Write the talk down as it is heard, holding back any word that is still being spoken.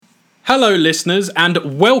Hello, listeners,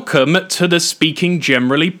 and welcome to the Speaking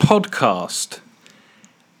Generally podcast.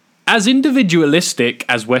 As individualistic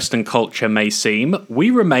as Western culture may seem,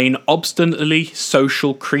 we remain obstinately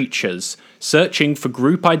social creatures, searching for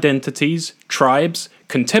group identities, tribes,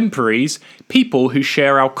 contemporaries, people who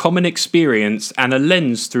share our common experience and a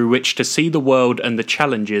lens through which to see the world and the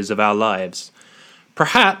challenges of our lives.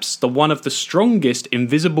 Perhaps one of the strongest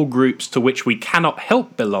invisible groups to which we cannot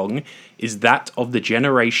help belong is that of the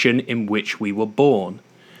generation in which we were born.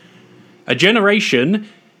 A generation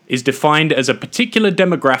is defined as a particular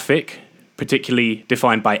demographic, particularly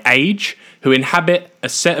defined by age, who inhabit a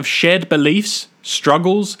set of shared beliefs,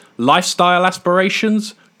 struggles, lifestyle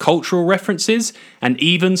aspirations, cultural references, and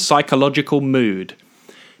even psychological mood.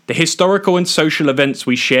 The historical and social events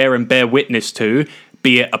we share and bear witness to,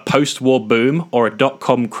 be it a post-war boom or a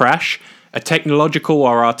dot-com crash, a technological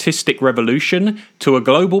or artistic revolution, to a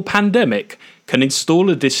global pandemic, can install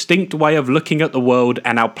a distinct way of looking at the world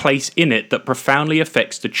and our place in it that profoundly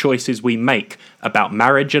affects the choices we make about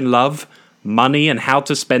marriage and love, money and how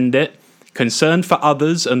to spend it, concern for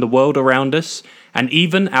others and the world around us, and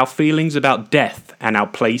even our feelings about death and our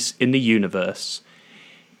place in the universe.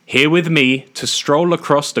 Here with me to stroll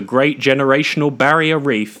across the great generational barrier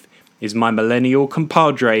reef is my millennial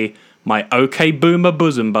compadre, my OK Boomer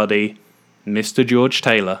bosom buddy, Mr. George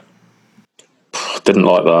Taylor. Didn't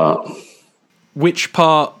like that. Which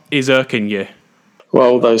part is irking you?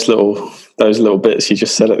 Well, those little bits you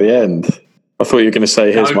just said at the end. I thought you were going to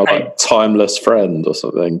say, "Here's my timeless friend" or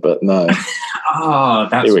something, but no.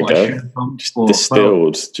 That's Here we what go. I should have gone Just for.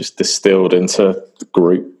 distilled into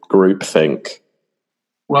group think.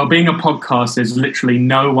 Well, being a podcast, there's literally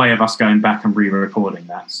no way of us going back and re-recording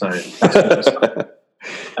that. So that's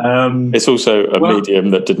it's also a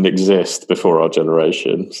medium that didn't exist before our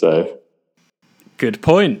generation. So, good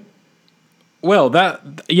point. Well,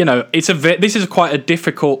 this is quite a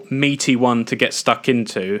difficult, meaty one to get stuck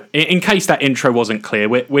into. In case that intro wasn't clear,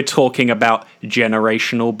 we're talking about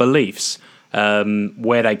generational beliefs,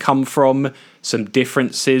 where they come from, some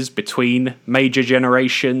differences between major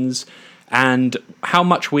generations, and how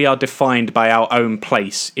much we are defined by our own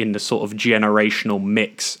place in the sort of generational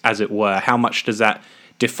mix, as it were. How much does that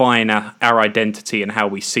define our identity and how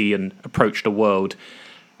we see and approach the world?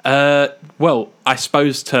 Well, I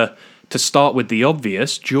suppose to start with the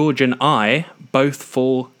obvious, George and I both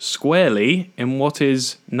fall squarely in what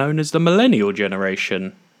is known as the millennial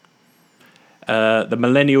generation. The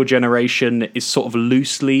millennial generation is sort of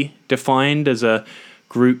loosely defined as a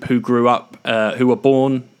group who grew up, who were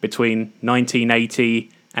born between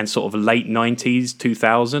 1980 and sort of late 90s,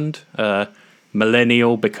 2000.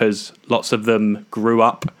 Millennial because lots of them grew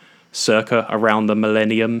up circa around the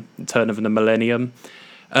millennium, turn of the millennium.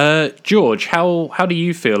 George, how do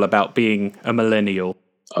you feel about being a millennial?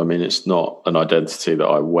 I mean, it's not an identity that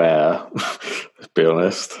I wear, to be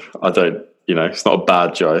honest. I don't, it's not a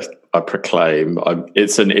badge I proclaim.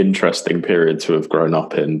 It's an interesting period to have grown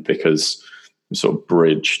up in because we sort of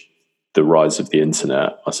bridged the rise of the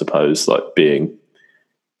internet, I suppose,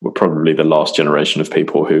 we're probably the last generation of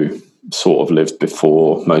people who sort of lived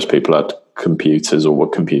before most people had computers or were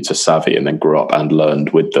computer savvy and then grew up and learned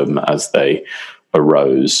with them as they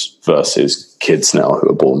arose, versus kids now who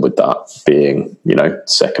are born with that being,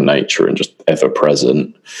 second nature and just ever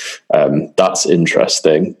present. That's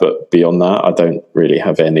interesting. But beyond that, I don't really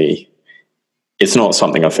have it's not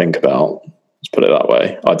something I think about. Let's put it that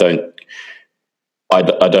way.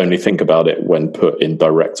 I'd only think about it when put in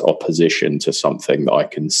direct opposition to something that I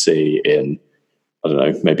can see in, I don't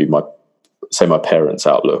know, maybe my parents'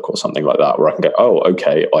 outlook or something like that, where I can go, oh,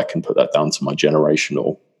 okay, I can put that down to my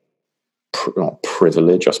generational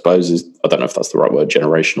privilege, I suppose. I don't know if that's the right word,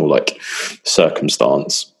 generational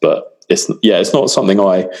circumstance, but it's not something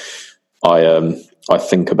I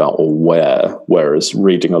think about or wear. Whereas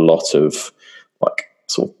reading a lot of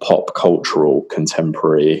sort of pop cultural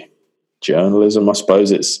contemporary journalism, I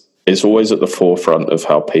suppose it's always at the forefront of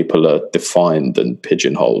how people are defined and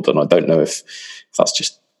pigeonholed. And I don't know if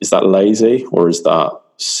that's is that lazy or is that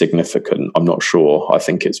significant? I'm not sure. I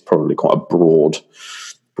think it's probably quite a broad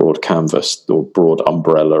canvas or broad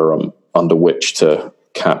umbrella under which to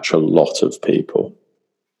catch a lot of people.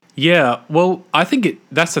 Yeah, well, I think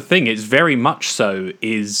that's the thing. It's very much so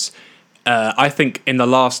I think in the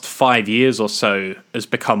last 5 years or so has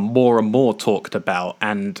become more and more talked about.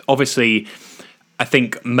 And obviously, I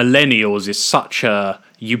think millennials is such a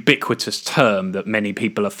ubiquitous term that many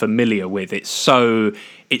people are familiar with. It's sort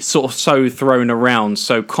of so thrown around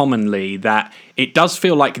so commonly that it does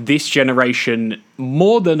feel like this generation,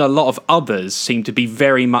 more than a lot of others, seem to be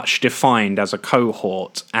very much defined as a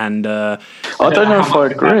cohort. And I don't know if I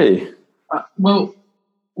agree. Well,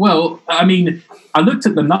 I mean, I looked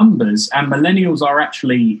at the numbers, and millennials are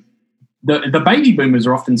actually the baby boomers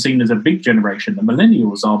are often seen as a big generation. The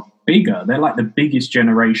millennials are bigger; they're like the biggest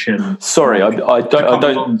generation. Sorry, I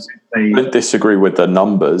don't disagree with the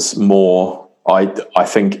numbers. More, I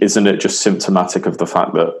think, isn't it just symptomatic of the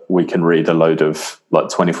fact that we can read a load of like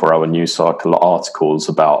 24-hour news cycle articles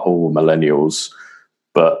about all millennials,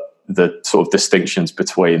 but the sort of distinctions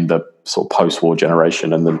between the sort of post-war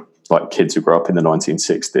generation and the like kids who grew up in the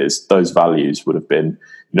 1960s, those values would have been,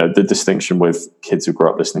 the distinction with kids who grew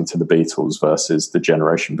up listening to the Beatles versus the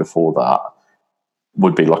generation before that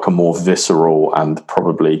would be like a more visceral and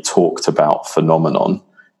probably talked about phenomenon,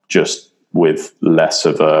 just with less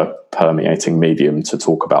of a permeating medium to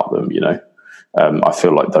talk about them. I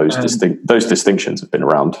feel like those distinctions have been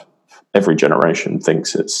around. Every generation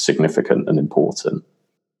thinks it's significant and important.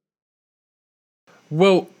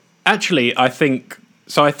 Well, actually, I think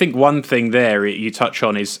one thing there you touch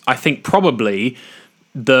on is, I think probably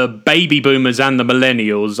the baby boomers and the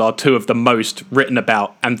millennials are two of the most written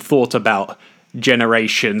about and thought about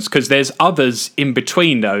generations, because there's others in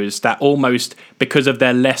between those that almost, because of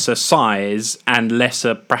their lesser size and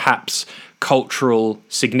lesser perhaps cultural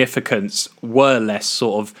significance, were less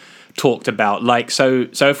sort of talked about. Like, so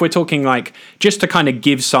if we're talking, like, just to kind of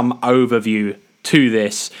give some overview to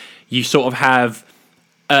this, you sort of have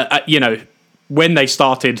when they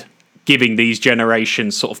started giving these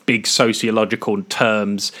generations sort of big sociological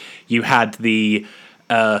terms, you had the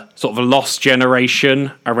sort of lost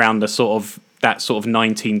generation around the sort of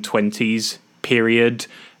 1920s period.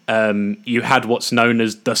 You had what's known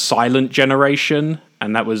as the silent generation,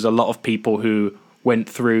 and that was a lot of people who went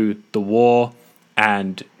through the war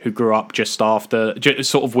and who grew up just after,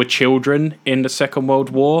 sort of were children in the Second World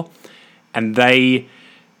War, and they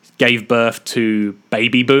gave birth to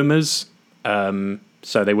baby boomers.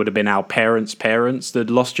 So they would have been our parents' parents.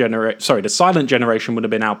 The silent generation would have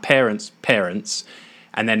been our parents' parents,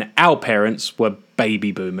 and then our parents were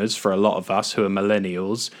baby boomers for a lot of us who are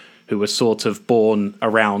millennials, who were sort of born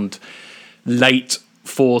around late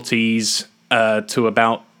 40s to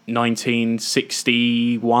about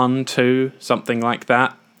 1961 to something like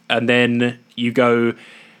that. And then you go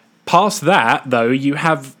past that, though, you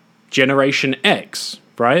have Generation X,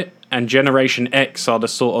 right? And Generation X are the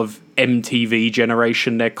sort of MTV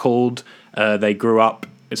generation, they're called. They grew up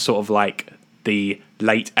sort of like the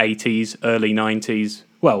late 80s, early 90s.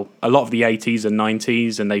 Well, a lot of the 80s and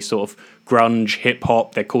 90s, and they sort of grunge,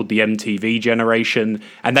 hip-hop. They're called the MTV generation,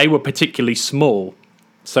 and they were particularly small.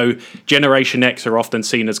 So Generation X are often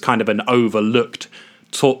seen as kind of an overlooked,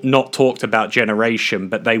 not talked about generation,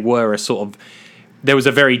 but they were a sort of... There was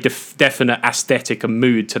a very definite aesthetic and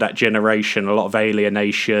mood to that generation, a lot of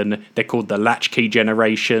alienation. They're called the latchkey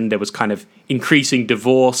generation. There was kind of increasing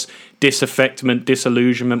divorce, disaffectment,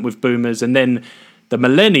 disillusionment with boomers. And then the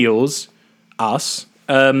millennials, us,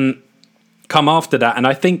 come after that. And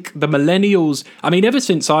I think the millennials, I mean, ever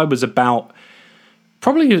since I was about,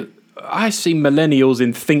 probably, I see millennials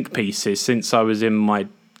in think pieces since I was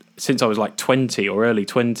like 20 or early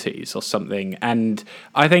 20s or something. And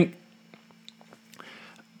I think,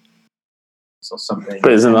 or something.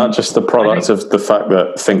 But isn't that just the product of the fact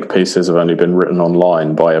that think pieces have only been written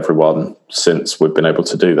online by everyone since we've been able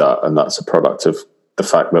to do that? And that's a product of the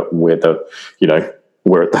fact that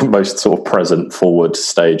we're at the most sort of present forward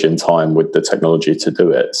stage in time with the technology to do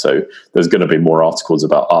it. So there's going to be more articles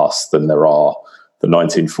about us than there are the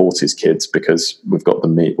 1940s kids, because we've got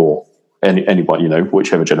or anyone,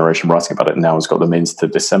 whichever generation writing about it now has got the means to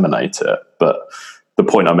disseminate it. But the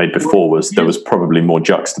point I made before was there was probably more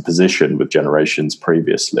juxtaposition with generations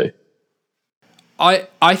previously. I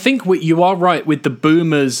think you are right with the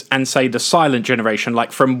boomers and, say, the silent generation,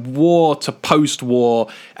 like from war to post-war,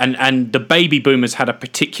 and the baby boomers had a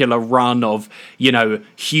particular run of,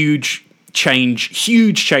 huge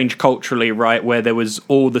change culturally, right, where there was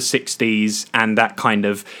all the 60s and that kind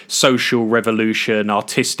of social revolution,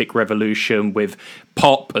 artistic revolution with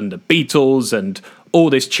pop and the Beatles and all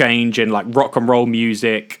this change in like rock and roll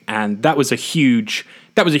music, and that was a huge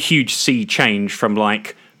sea change from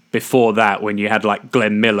like before that, when you had like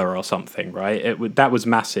Glenn Miller or something, right? That was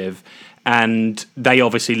massive, and they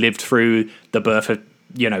obviously lived through the birth of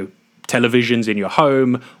televisions in your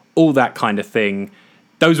home, all that kind of thing.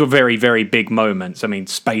 Those were very, very big moments. I mean,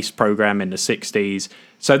 space program in the 60s.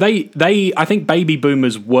 So I think baby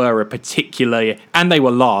boomers were and they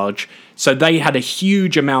were large. So they had a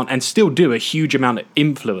huge amount, and still do a huge amount of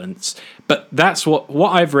influence. But that's what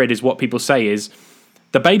I've read is what people say is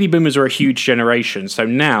the baby boomers are a huge generation. So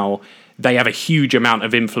now they have a huge amount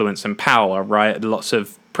of influence and power, right? Lots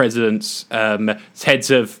of presidents,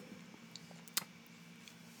 heads of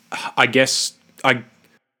I guess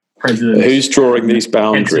Presidents. Who's drawing these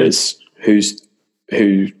boundaries?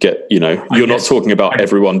 Who get, you're not talking about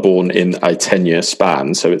everyone born in a 10-year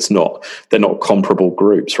span, so they're not comparable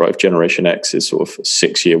groups, right? If Generation X is sort of a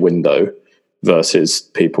 6-year window versus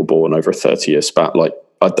people born over a 30-year span, like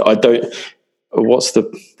I don't. What's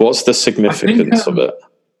the significance of it?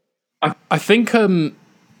 I think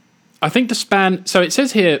the span. So it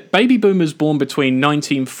says here, baby boomers born between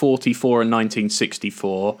 1944 and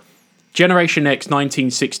 1964. Generation X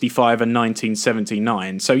 1965 and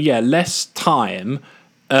 1979. So yeah, less time.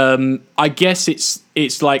 I guess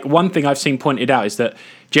it's like one thing I've seen pointed out is that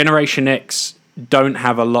Generation X don't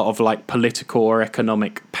have a lot of like political or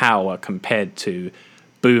economic power compared to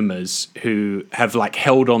boomers who have like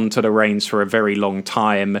held on to the reins for a very long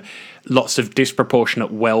time. Lots of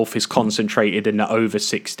disproportionate wealth is concentrated in the over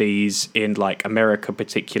 60s in like America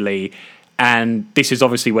particularly. And this is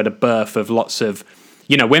obviously where the birth of lots of,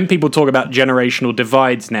 when people talk about generational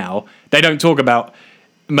divides now, they don't talk about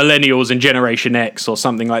millennials and Generation X or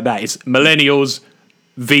something like that. It's millennials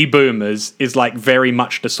v boomers is like very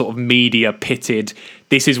much the sort of media pitted.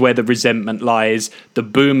 This is where the resentment lies. The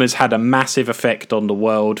boomers had a massive effect on the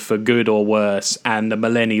world for good or worse, and the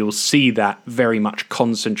millennials see that very much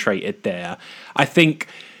concentrated there. I think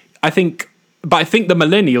the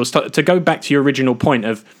millennials, to go back to your original point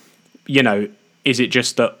of, is it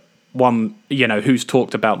just that one, who's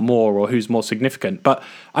talked about more or who's more significant? But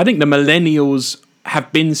I think the millennials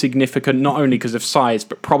have been significant not only because of size,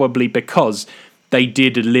 but probably because they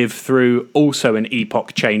did live through also an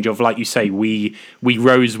epoch change of, like you say, we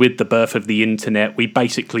rose with the birth of the internet. We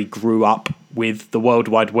basically grew up with the World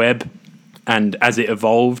Wide Web, and as it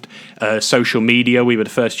evolved, social media, we were the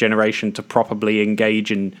first generation to properly engage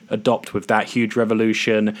and adopt with that huge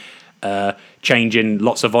revolution. Changing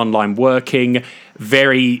lots of online working,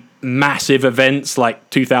 very massive events like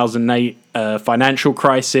 2008 financial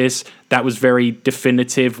crisis. That was very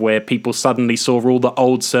definitive, where people suddenly saw all the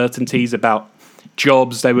old certainties about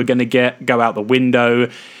jobs they were going to go out the window.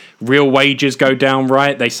 Real wages go down,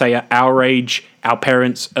 right? They say at our age, our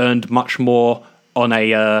parents earned much more on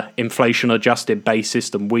a inflation-adjusted basis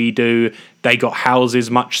than we do. They got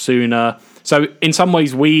houses much sooner. So in some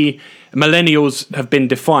ways, we millennials have been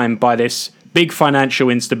defined by this big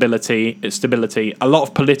financial stability, a lot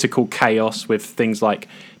of political chaos with things like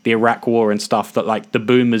the Iraq War and stuff that like the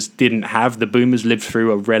boomers didn't have. The boomers lived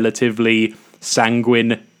through a relatively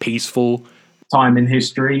sanguine, peaceful time in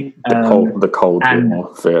history. The Cold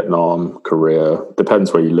War, Vietnam, Korea,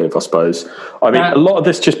 depends where you live, I suppose. I mean, a lot of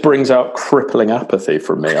this just brings out crippling apathy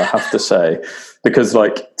from me, I have to say, because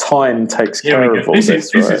like time takes care of all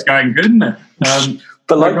this. This is going good, isn't it?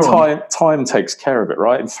 But like time takes care of it,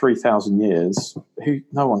 right? In 3,000 years,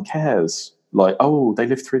 no one cares. Like, oh, they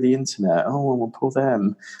lived through the internet. Oh, we'll pull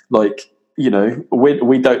them. Like,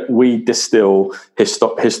 we distill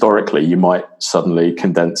historically. You might suddenly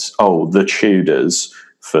condense. Oh, the Tudors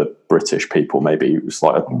for British people. Maybe it was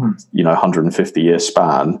like 150-year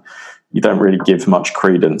span. You don't really give much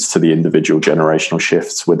credence to the individual generational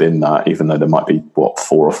shifts within that, even though there might be 4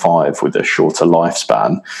 or 5 with a shorter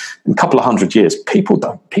lifespan. In a couple of 100 years, people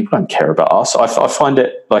don't care about us. I find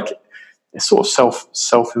it like it's sort of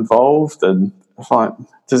self-involved, and like,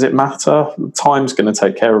 does it matter? Time's going to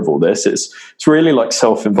take care of all this. It's really like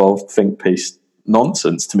self-involved think piece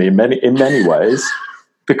nonsense to me in many ways.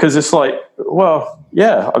 Because it's like, well,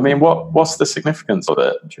 yeah, I mean, what's the significance of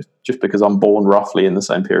it? Just because I'm born roughly in the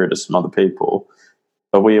same period as some other people,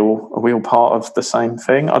 are we all part of the same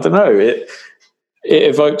thing? I don't know. It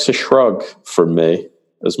evokes a shrug from me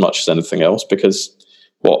as much as anything else, because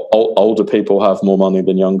older people have more money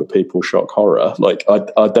than younger people. Shock horror. Like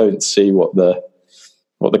I don't see what the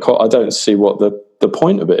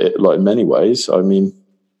point of it. Like in many ways, I mean.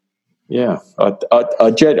 Yeah,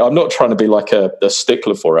 I'm not trying to be like a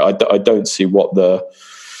stickler for it. I don't see what the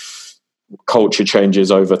culture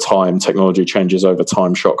changes over time, technology changes over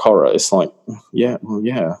time, shock horror. It's like, yeah,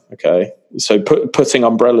 okay. So putting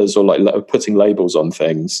umbrellas or like putting labels on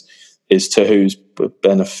things is to whose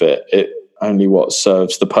benefit? It only what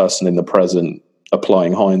serves the person in the present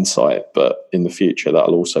applying hindsight, but in the future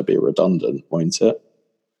that'll also be redundant, won't it?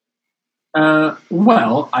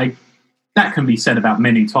 That can be said about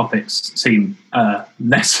many topics.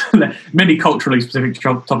 Many culturally specific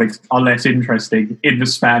topics are less interesting in the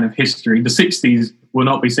span of history. The 60s will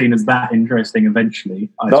not be seen as that interesting eventually.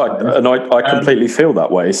 I completely feel that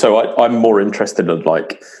way. So I'm more interested in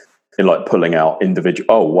pulling out individual.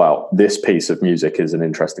 Oh wow, this piece of music is an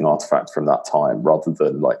interesting artifact from that time, rather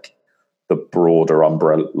than like the broader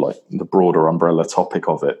umbrella topic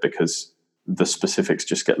of it, because the specifics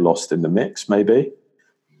just get lost in the mix. Maybe.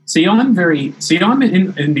 I'm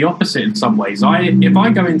in the opposite in some ways. If I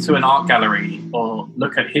go into an art gallery or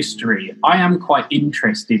look at history, I am quite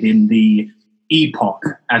interested in the epoch,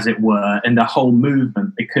 as it were, and the whole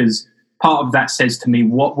movement, because part of that says to me,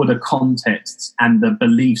 what were the contexts and the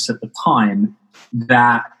beliefs at the time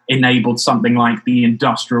that enabled something like the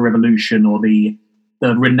Industrial Revolution or the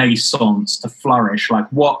Renaissance to flourish? Like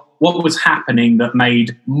what was happening that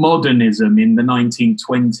made modernism in the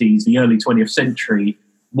 1920s, the early 20th century?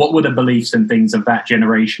 What were the beliefs and things of that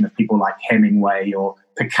generation of people like Hemingway or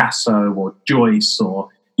Picasso or Joyce or,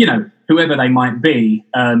 whoever they might be,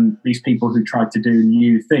 these people who tried to do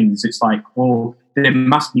new things? It's like, well, there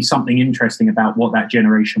must be something interesting about what that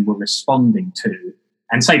generation were responding to.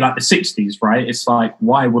 And say like the 60s, right? It's like,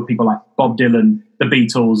 why were people like Bob Dylan, the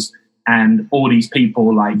Beatles, and all these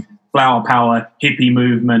people like Flower Power, hippie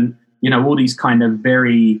movement, all these kind of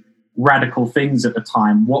very radical things at the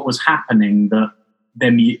time? What was happening that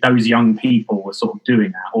those young people were sort of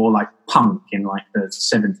doing that? Or like punk in like the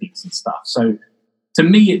 70s and stuff. So to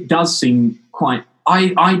me, it does seem quite,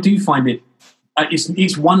 I do find it,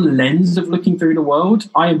 it's one lens of looking through the world.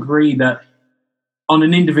 I agree that on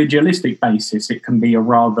an individualistic basis, it can be a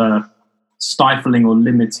rather stifling or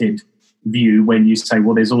limited view when you say,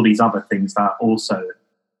 well, there's all these other things that also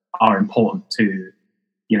are important to,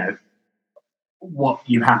 what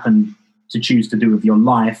you happen to choose to do with your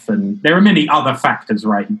life. And there are many other factors,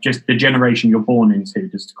 right? Just the generation you're born into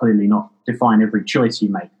does clearly not define every choice you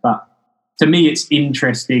make. But to me, it's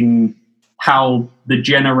interesting how the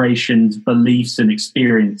generation's beliefs and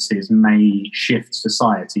experiences may shift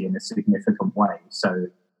society in a significant way. So,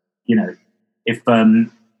 if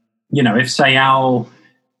say our,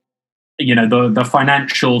 the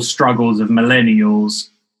financial struggles of millennials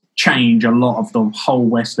change a lot of the whole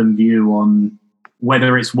Western view on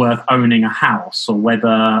whether it's worth owning a house or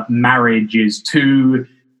whether marriage is too,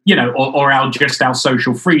 or our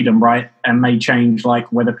social freedom, right? And may change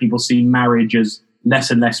like whether people see marriage as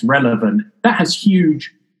less and less relevant. That has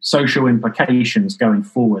huge social implications going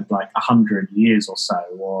forward, like 100 years or so,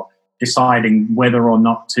 or deciding whether or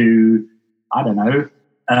not to,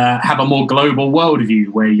 have a more global worldview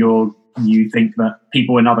where you think that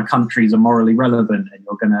people in other countries are morally relevant and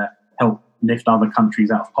you're going to help lift other countries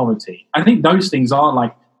out of poverty. I think those things are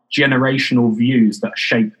like generational views that are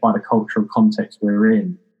shaped by the cultural context we're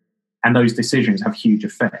in. And those decisions have huge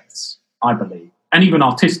effects, I believe. And even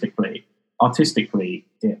artistically,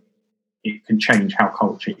 it can change how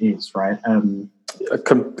culture is, right?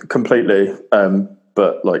 Completely.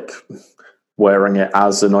 But like wearing it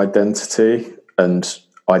as an identity, and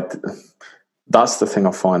that's the thing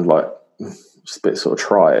I find like just a bit sort of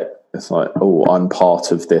trite. It's like, oh, I'm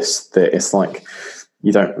part of this. It's like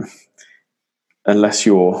you don't, unless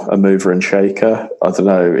you're a mover and shaker. I don't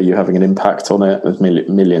know. Are you having an impact on it? There's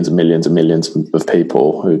millions and millions and millions of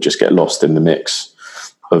people who just get lost in the mix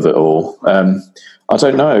of it all. I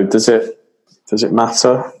don't know. Does it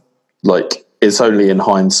matter? Like, it's only in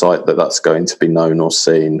hindsight that that's going to be known or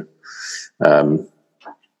seen. It's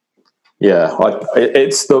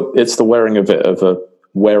the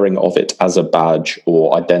wearing of it as a badge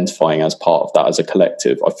or identifying as part of that as a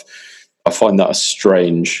collective. I find that a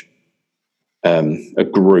strange a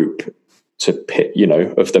group to pick,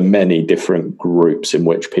 of the many different groups in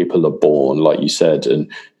which people are born, like you said,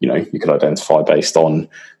 and you could identify based on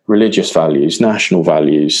religious values, national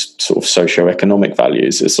values, sort of socioeconomic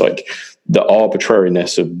values. It's like the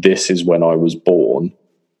arbitrariness of this is when I was born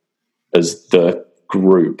as the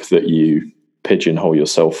group that you pigeonhole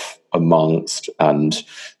yourself amongst and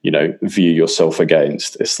view yourself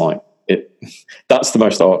against. It's like that's the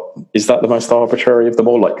most is that the most arbitrary of them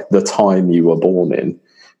all? Like the time you were born in,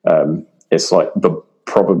 it's like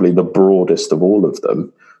probably the broadest of all of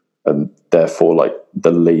them, and therefore like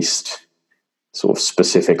the least sort of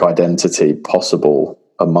specific identity possible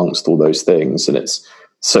amongst all those things. And it's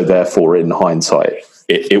so therefore in hindsight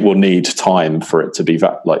it will need time for it to be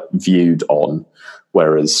viewed on,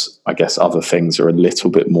 whereas I guess other things are a little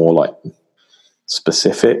bit more like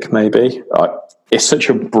specific maybe. It's such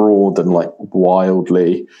a broad and like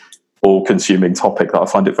wildly all-consuming topic that I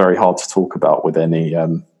find it very hard to talk about with any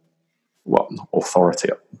authority.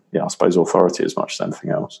 Yeah, I suppose authority as much as anything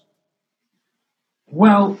else.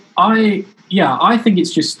 Well, I think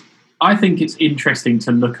it's interesting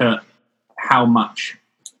to look at how much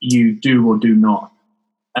you do or do not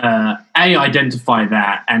identify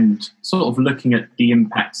that, and sort of looking at the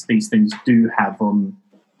impacts these things do have on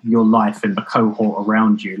your life and the cohort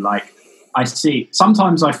around you. Like,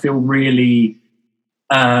 sometimes I feel really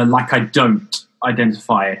like I don't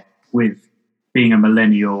identify with being a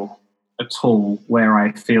millennial at all, where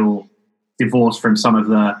I feel divorced from some of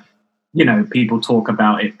the, you know, people talk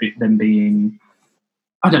about them being,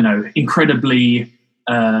 I don't know, incredibly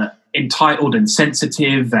entitled and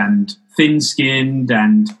sensitive and thin-skinned,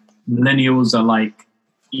 and millennials are like,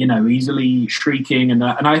 you know, easily shrieking, and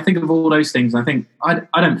I think of all those things. I think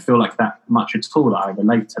I don't feel like that much at all that I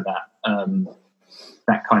relate to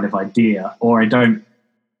that kind of idea, or I don't,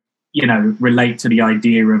 you know, relate to the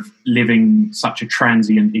idea of living such a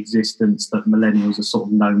transient existence that millennials are sort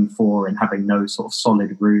of known for, and having no sort of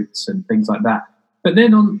solid roots and things like that. But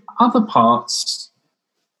then on other parts,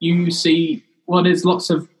 you see, well, there's lots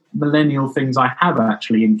of millennial things I have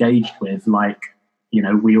actually engaged with, like, you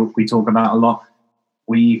know, we talk about a lot.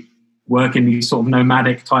 We work in these sort of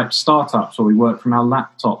nomadic type startups, or we work from our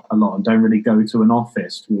laptop a lot and don't really go to an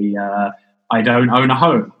office. I don't own a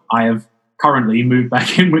home. I have currently moved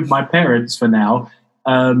back in with my parents for now,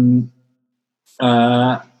 and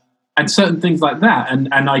certain things like that. And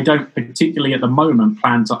I don't particularly at the moment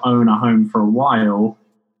plan to own a home for a while.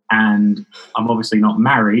 And I'm obviously not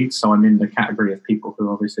married, so I'm in the category of people who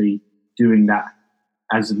are obviously doing that,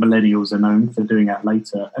 as millennials are known for doing that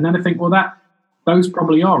later. And then I think, well, those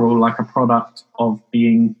probably are all like a product of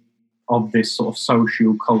being of this sort of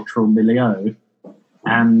social cultural milieu,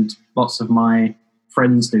 and lots of my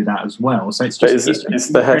friends do that as well. So it's just it's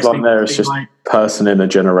the headline there. It's just like, person in a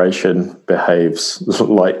generation behaves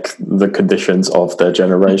like the conditions of their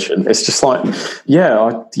generation. It's just like, yeah,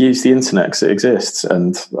 I use the internet because it exists,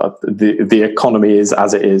 and the economy is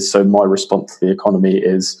as it is. So my response to the economy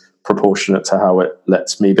is proportionate to how it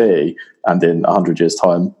lets me be. And in 100 years'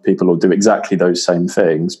 time, people will do exactly those same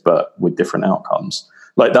things, but with different outcomes.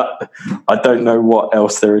 Like that, I don't know what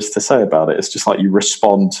else there is to say about it. It's just like you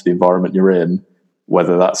respond to the environment you're in,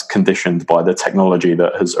 whether that's conditioned by the technology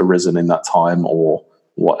that has arisen in that time or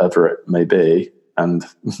whatever it may be. And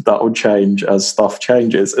that will change as stuff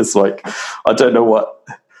changes. It's like, I don't know what,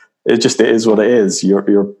 it is what it is.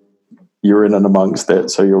 You're in and amongst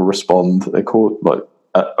it, so you'll respond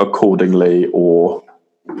accordingly or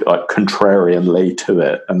like contrarianly to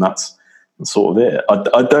it. And that's sort of it.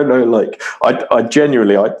 I don't know, like, I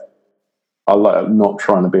genuinely, I'm not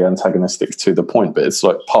trying to be antagonistic to the point, but it's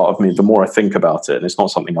like part of me, the more I think about it, and it's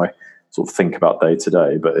not something I sort of think about day to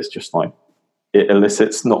day, but it's just like, it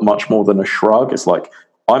elicits not much more than a shrug. It's like,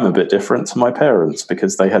 I'm a bit different to my parents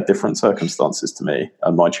because they had different circumstances to me,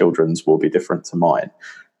 and my children's will be different to mine.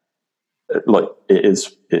 Like, it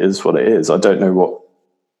is what it is. I don't know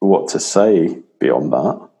what to say beyond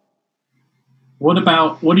that.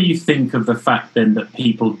 What do you think of the fact then that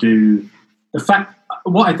people do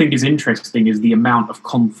what I think is interesting is the amount of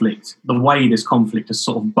conflict, the way this conflict has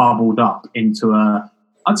sort of bubbled up into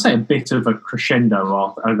I'd say a bit of a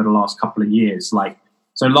crescendo over the last couple of years. Like,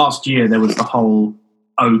 so last year there was the whole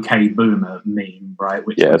 "OK Boomer" meme, right?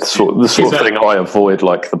 Which the sort of thing I avoid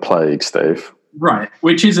like the plague, Steve. Right,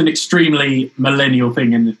 which is an extremely millennial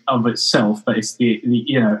thing in of itself, but it's the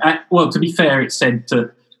you know, well, to be fair, it's said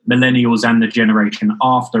to millennials and the generation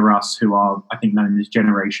after us, who are, I think, known as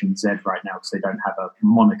Generation Z right now because they don't have a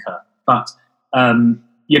moniker. But,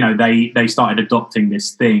 you know, they started adopting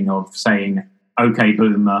this thing of saying, "OK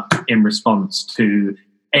Boomer," in response to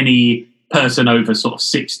any person over sort of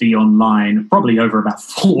 60 online, probably over about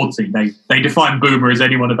 40. They define boomer as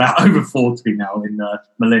anyone about over 40 now in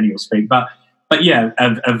millennial speak. But yeah,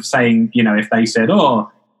 of saying, you know, if they said, "Oh,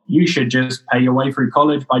 you should just pay your way through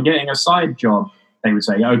college by getting a side job," they would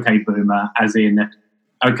say, "OK Boomer," as in,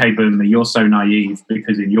 "OK Boomer, you're so naive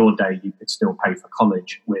because in your day you could still pay for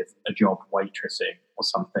college with a job waitressing or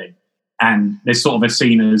something." And there's sort of a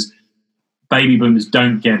scene as baby boomers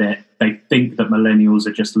don't get it. They think that millennials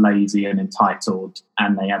are just lazy and entitled,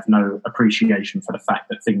 and they have no appreciation for the fact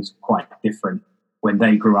that things are quite different when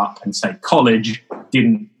they grew up, and say college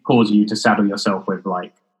didn't cause you to saddle yourself with,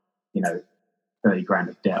 like, you know, 30 grand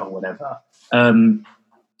of debt or whatever.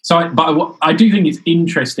 But I do think it's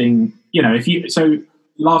interesting, you know, so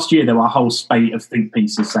last year there were a whole spate of think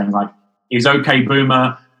pieces saying, like, is OK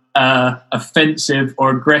Boomer offensive or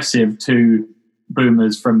aggressive to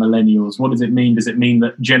boomers from millennials? What does it mean? Does it mean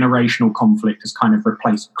that generational conflict has kind of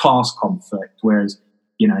replaced class conflict? Whereas,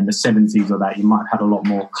 you know, in the 70s or that, you might have had a lot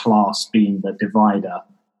more class being the divider.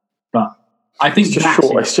 But I think it's just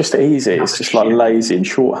short. It's just easy. It's just like lazy and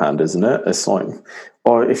shorthand, isn't it? It's like,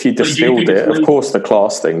 well, if you distilled it, of course the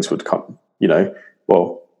class things would come, you know,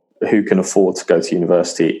 well, who can afford to go to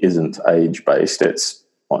university isn't age-based. It's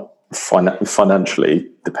like financially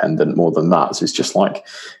dependent more than that. So it's just like,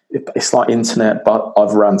 it's like internet, but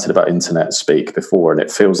I've ranted about internet speak before, and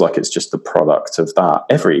it feels like it's just the product of that.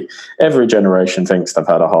 Every generation thinks they've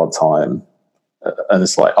had a hard time And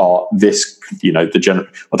it's like, this, I don't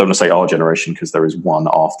want to say our generation because there is one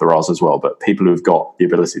after us as well, but people who've got the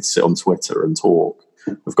ability to sit on Twitter and talk,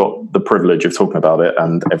 we've got the privilege of talking about it,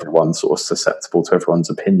 and everyone's sort of susceptible to everyone's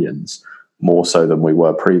opinions more so than we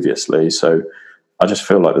were previously. So I just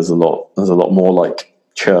feel like there's a lot more like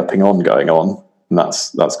chirping on going on, and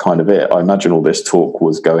that's kind of it. I imagine all this talk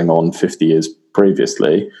was going on 50 years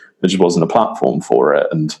previously. There just wasn't a platform for it,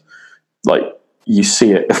 and like you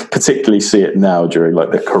particularly see it now during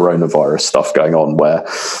like the coronavirus stuff going on, where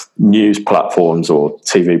news platforms or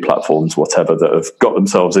TV platforms, whatever, that have got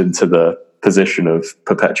themselves into the position of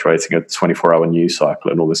perpetuating a 24-hour news cycle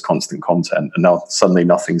and all this constant content, and now suddenly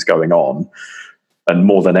nothing's going on, and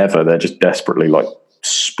more than ever they're just desperately like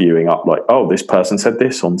spewing up like, oh, this person said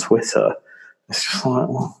this on Twitter. It's just like,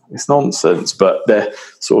 well, it's nonsense. But they're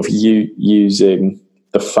sort of using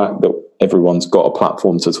the fact that everyone's got a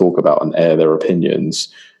platform to talk about and air their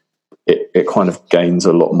opinions. It kind of gains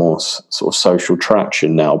a lot more sort of social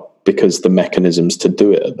traction now, because the mechanisms to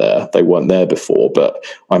do it are there. They weren't there before. But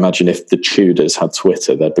I imagine if the Tudors had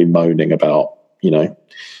Twitter, they'd be moaning about,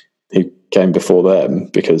 who came before them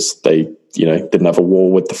because they, didn't have a war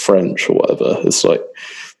with the French or whatever. It's like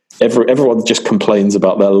everyone just complains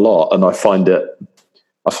about their lot, and I find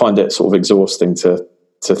it sort of exhausting to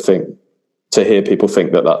hear people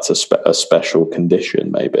think that that's a special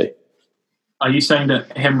condition. Maybe. Are you saying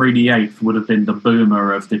that Henry VIII would have been the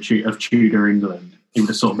boomer of Tudor England? He would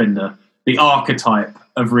have sort of been the archetype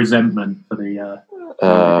of resentment for the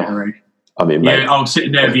generation. I mean,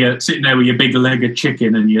 sitting there with your big leg of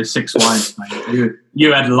chicken and your 6 wives, mate.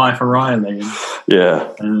 You had life O'Reilly.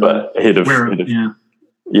 But he'd have.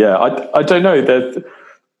 Yeah, I don't know.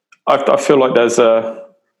 I feel like there's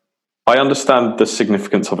I understand the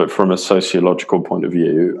significance of it from a sociological point of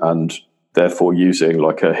view, and therefore using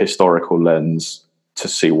like a historical lens to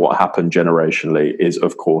see what happened generationally is,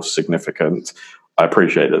 of course, significant. I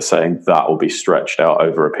appreciate that saying that will be stretched out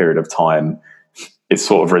over a period of time. It's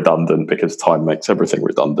sort of redundant because time makes everything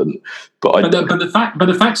redundant. But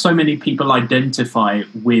the fact so many people identify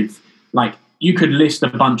with, like, you could list a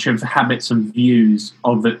bunch of habits and views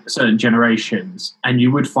of certain generations, and you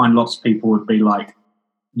would find lots of people would be like,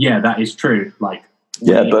 yeah, that is true. Like,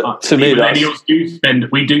 but to me,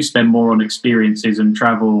 we do spend more on experiences and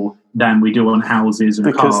travel than we do on houses and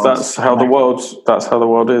because cars. That's how the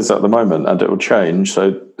world is at the moment, and it will change.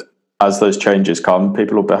 So as those changes come,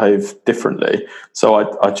 people will behave differently. So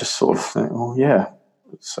I just sort of think, oh yeah,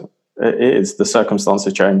 so it is, the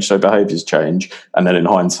circumstances change, so behaviours change, and then in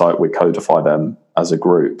hindsight we codify them as a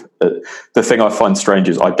group. The thing I find strange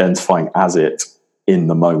is identifying as it in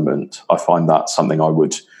the moment. I find that something I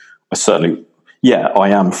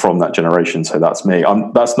am from that generation, so that's me.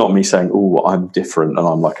 That's not me saying, oh, I'm different and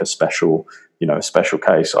I'm like a special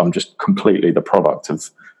case. I'm just completely the product of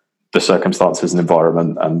the circumstances and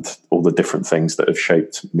environment and all the different things that have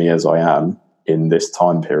shaped me as I am in this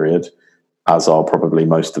time period, as are probably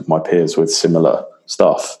most of my peers with similar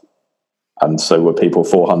stuff. And so were people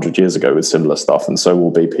 400 years ago with similar stuff, and so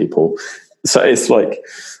will be people. So it's like,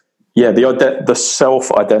 yeah, the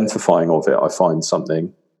self-identifying of it, I find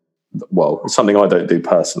something I don't do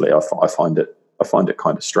personally. I find it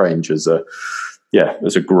kind of strange as a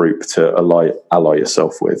group to ally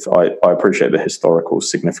yourself with. I appreciate the historical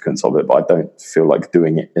significance of it, but I don't feel like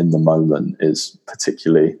doing it in the moment is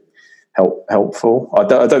particularly helpful. I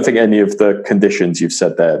don't think any of the conditions you've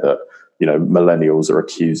said there that millennials are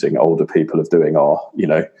accusing older people of doing are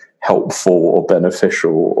helpful or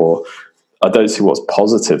beneficial, or I don't see what's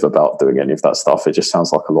positive about doing any of that stuff. It just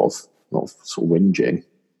sounds like a lot of sort of whinging.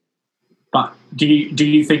 But do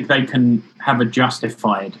you think they can have a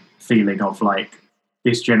justified feeling of like,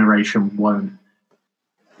 this generation won't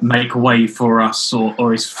make way for us,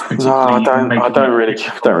 or is no? I don't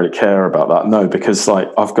really care about that. No, because like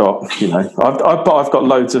I've got I've got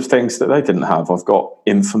loads of things that they didn't have. I've got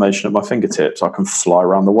information at my fingertips. I can fly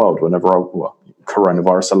around the world whenever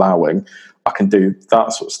coronavirus allowing. I can do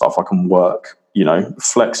that sort of stuff. I can work,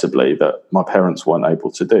 flexibly that my parents weren't able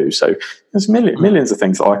to do. So there's millions of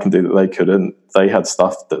things that I can do that they couldn't. They had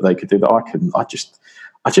stuff that they could do that I couldn't. I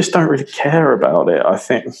just don't really care about it. I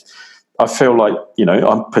feel like,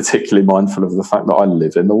 I'm particularly mindful of the fact that I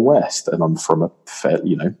live in the West and I'm from a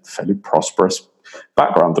fairly prosperous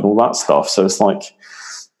background and all that stuff. So it's like,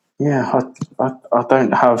 yeah, I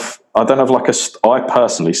don't have like I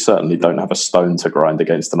personally certainly don't have a stone to grind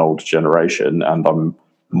against an older generation, and I'm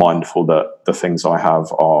mindful that the things I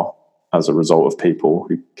have are as a result of people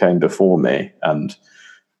who came before me, and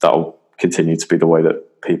that'll continue to be the way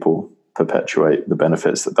that people perpetuate the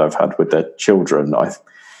benefits that they've had with their children. I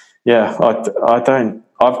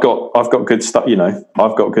I've got good stuff.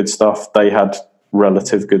 I've got good stuff. They had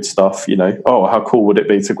relative good stuff. Oh, how cool would it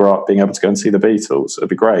be to grow up being able to go and see the Beatles? It'd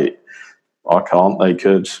be great. I can't. They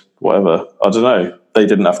could. Whatever. I don't know. They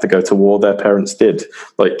didn't have to go to war. Their parents did.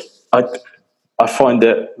 Like I find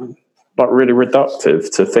it like really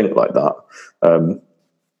reductive to think like that.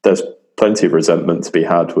 There's plenty of resentment to be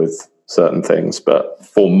had with certain things, but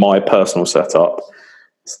for my personal setup,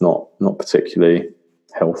 it's not particularly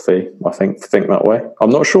healthy. I think that way. I'm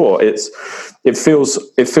not sure. It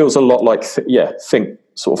feels a lot like think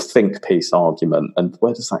piece argument, and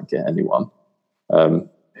where does that get anyone?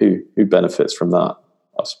 Who benefits from that?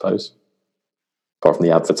 I suppose, apart from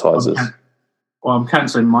the advertisers. I'm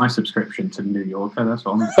cancelling my subscription to New Yorker. That's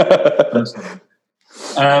what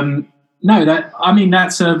I'm.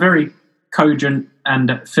 That's a very cogent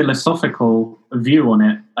and philosophical view on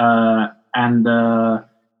it, and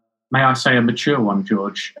may I say a mature one,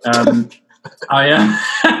 George. To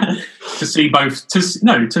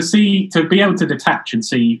be able to detach and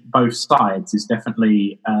see both sides is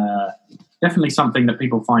definitely something that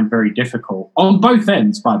people find very difficult on both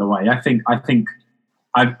ends. By the way,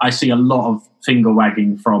 I see a lot of finger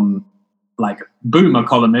wagging from like boomer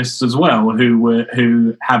columnists as well,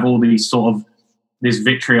 who have all these sort of this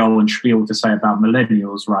vitriol and spiel to say about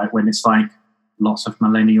millennials, right? When it's like lots of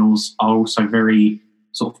millennials are also very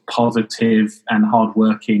sort of positive and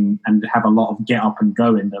hardworking and have a lot of get up and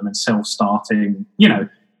go in them and self-starting.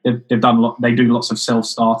 They do lots of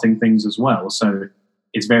self-starting things as well. So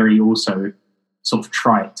it's very also sort of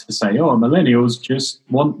trite to say, oh, millennials just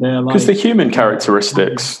want their life. Because the human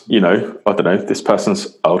characteristics, I don't know, this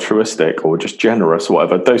person's altruistic or just generous or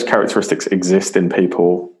whatever, those characteristics exist in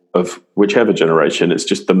people of whichever generation. It's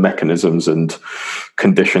just the mechanisms and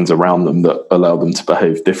conditions around them that allow them to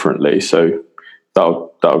behave differently. So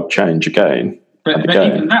that'll change again. But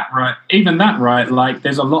even that, right? Like,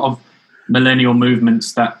 there's a lot of millennial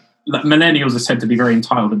movements that millennials are said to be very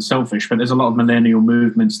entitled and selfish, but there's a lot of millennial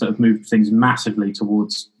movements that have moved things massively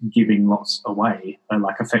towards giving lots away,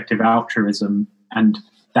 like effective altruism, and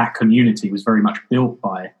that community was very much built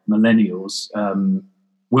by millennials.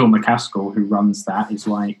 Will McCaskill, who runs that, is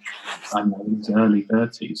like, I don't know, in his early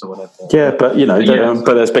 30s or whatever. Yeah, but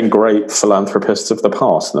but there's been great philanthropists of the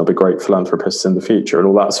past, and there'll be great philanthropists in the future, and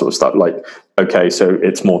all that sort of stuff. Like, okay, so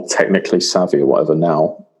it's more technically savvy or whatever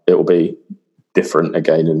now. It will be different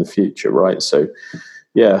again in the future, right? So,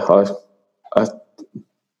 yeah, I'm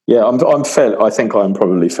fairly. I think I'm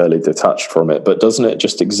probably fairly detached from it. But doesn't it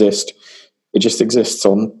just exist? It just exists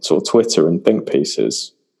on sort of Twitter and think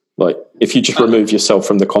pieces. Like, if you just remove yourself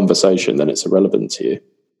from the conversation, then it's irrelevant to you.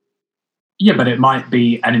 Yeah, but it might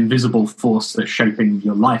be an invisible force that's shaping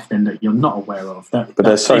your life then that you're not aware of. But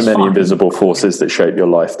there's so many invisible forces that shape your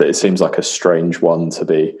life that it seems like a strange one to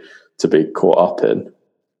be caught up in.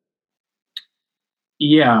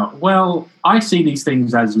 Yeah, well, I see these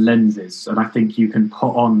things as lenses, and I think you can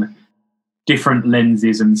put on different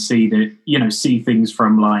lenses and see things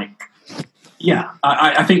from like,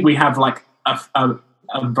 I think we have like a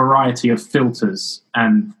variety of filters,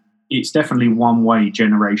 and it's definitely one way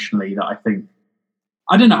generationally that I think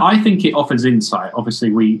it offers insight.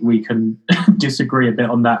 Obviously we can disagree a bit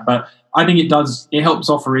on that, but I think it helps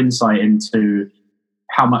offer insight into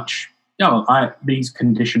how much these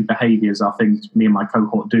conditioned behaviors are things me and my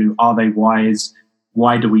cohort do. Are they wise?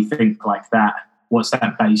 Why do we think like that? What's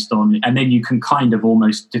that based on? And then you can kind of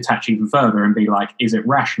almost detach even further and be like, is it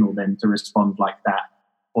rational then to respond like that?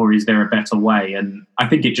 Or is there a better way? And I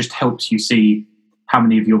think it just helps you see how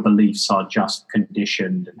many of your beliefs are just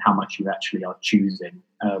conditioned and how much you actually are choosing.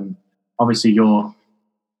 Obviously, you're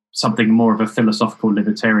something more of a philosophical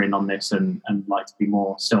libertarian on this and like to be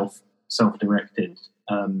more self-directed.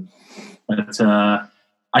 But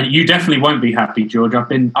you definitely won't be happy, George. I've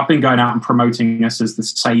been going out and promoting us as the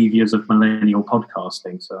saviors of millennial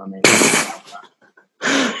podcasting. So I mean,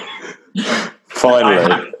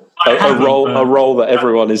 finally. A role that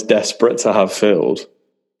everyone is desperate to have filled.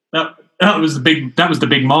 That was the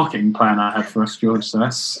big marketing plan I had for us, George. So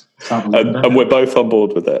that's and we're both on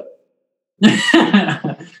board with it.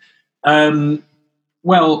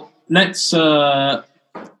 Well, let's stay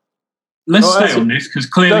on this because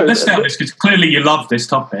clearly you love this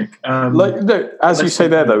topic. As you say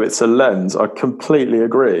there, though, it's a lens. I completely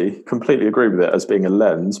agree with it as being a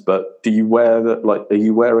lens. But do you wear that? Like, are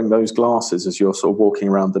you wearing those glasses as you're sort of walking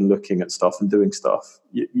around and looking at stuff and doing stuff?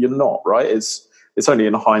 You're not, right? It's only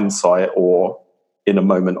in hindsight or in a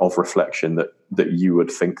moment of reflection that you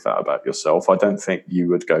would think that about yourself. I don't think you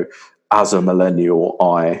would go, as a millennial,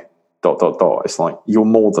 I ... It's like, you're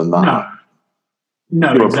more than that.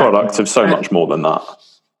 No, you're exactly. a product of so much more than that.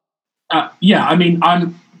 Yeah, I mean,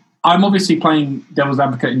 I'm obviously playing devil's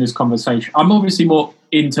advocate in this conversation. I'm obviously more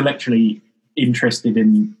intellectually interested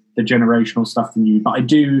in the generational stuff than you, but I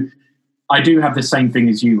do have the same thing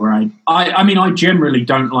as you, where I mean, I generally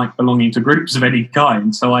don't like belonging to groups of any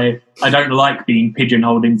kind, so I don't like being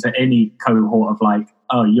pigeonholed into any cohort of like,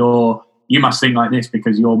 oh, you must think like this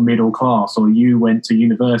because you're middle class, or you went to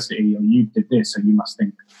university, or you did this, so you must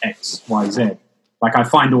think X, Y, Z. Like, I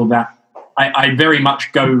find all that. I very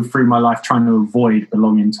much go through my life trying to avoid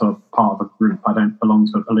belonging to a part of a group. I don't belong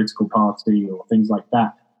to a political party or things like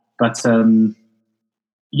that. But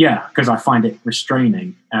yeah, because I find it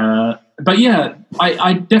restraining. But yeah,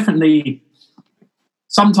 I definitely,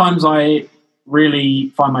 sometimes I really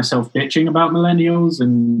find myself bitching about millennials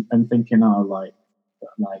and thinking, oh, like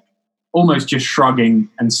almost just shrugging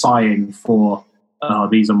and sighing for,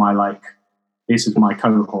 these are my, like, this is my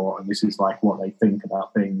cohort and this is like what they think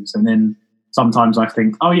about things. And then sometimes I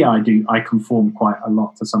think, oh yeah, I conform quite a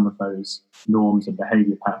lot to some of those norms and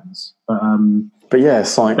behavior patterns. But yeah,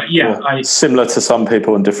 it's like similar to some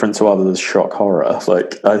people and different to others, shock horror.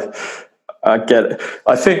 Like I get it.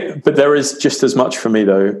 I think, but there is just as much for me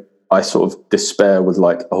though. I sort of despair with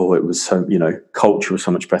like, oh, it was so, culture was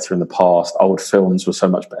so much better in the past. Old films were so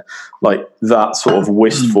much better. Like that sort of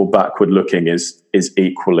wistful backward looking is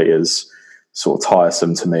equally as sort of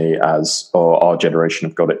tiresome to me as, our generation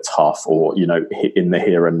have got it tough, or, in the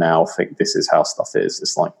here and now think this is how stuff is.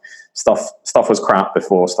 It's like stuff was crap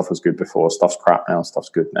before, stuff was good before, stuff's crap now, stuff's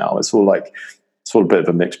good now. It's all a bit of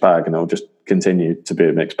a mixed bag, and it'll just continue to be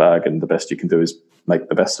a mixed bag, and the best you can do is make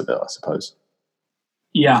the best of it, I suppose.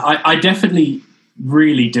 Yeah, I definitely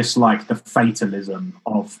really dislike the fatalism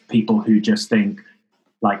of people who just think,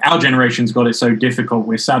 like, our generation's got it so difficult,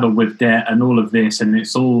 we're saddled with debt and all of this, and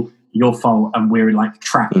it's all your fault, and we're like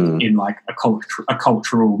trapped in like a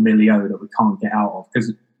cultural milieu that we can't get out of.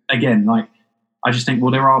 Because again, like, I just think, well,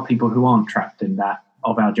 there are people who aren't trapped in that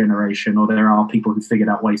of our generation, or there are people who figured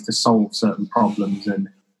out ways to solve certain problems and,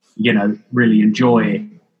 really enjoy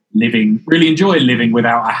living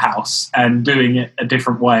without a house and doing it a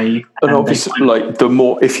different way. And obviously, like, the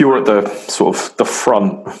more, if you're at the sort of the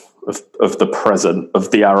front of the present,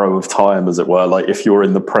 of the arrow of time, as it were, like if you're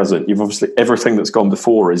in the present, you've obviously, everything that's gone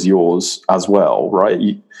before is yours as well, right?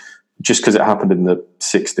 Just because it happened in the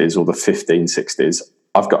 60s or the 1560s,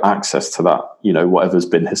 I've got access to that, whatever's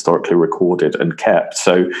been historically recorded and kept.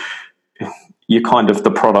 So you're kind of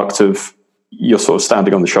the product of, you're sort of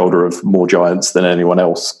standing on the shoulder of more giants than anyone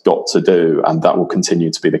else got to do, and that will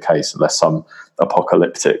continue to be the case unless some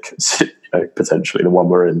apocalyptic, potentially the one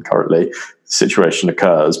we're in currently, situation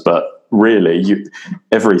occurs. But really,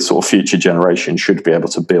 every sort of future generation should be able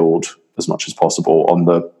to build as much as possible on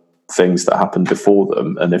the things that happened before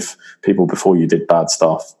them. And if people before you did bad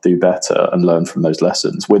stuff, do better and learn from those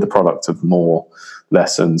lessons. We're the product of more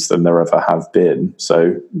lessons than there ever have been.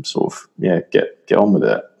 So sort of, get on with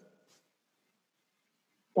it.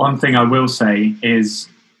 One thing I will say is,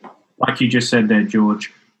 like you just said there,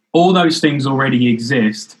 George, all those things already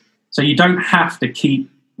exist, so you don't have to keep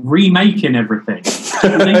remaking everything.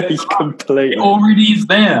 Completely. It already is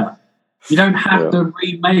there. You don't have to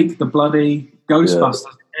remake the bloody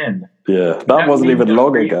Ghostbusters again. Yeah, that wasn't even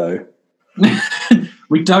long ago.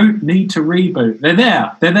 We don't need to reboot. They're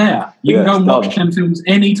there. You can go and watch them films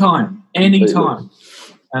anytime.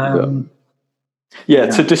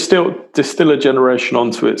 To distill a generation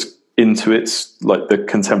into its like the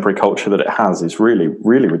contemporary culture that it has is really,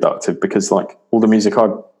 really reductive, because like all the music I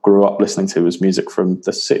grew up listening to was music from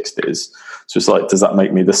the 60s. So it's like, does that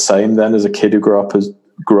make me the same then as a kid who grew up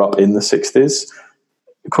in the 60s?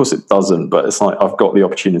 Of course it doesn't, but it's like I've got the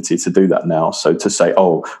opportunity to do that now. So to say,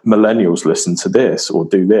 oh, millennials listen to this or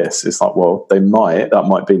do this, it's like, well, that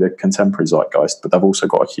might be the contemporary zeitgeist, but they've also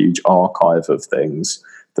got a huge archive of things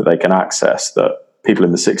that they can access that people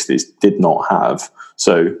in the 60s did not have.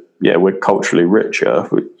 So yeah, we're culturally richer.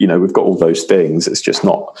 We've got all those things. It's just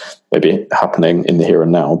not maybe happening in the here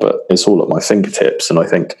and now, but it's all at my fingertips. And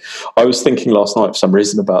I was thinking last night for some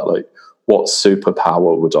reason about like, what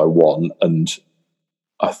superpower would I want? And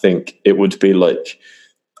I think it would be like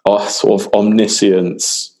a sort of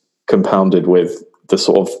omniscience compounded with the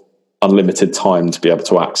sort of unlimited time to be able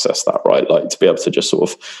to access that, right? Like to be able to just sort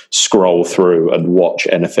of scroll through and watch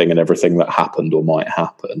anything and everything that happened or might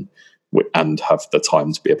happen, and have the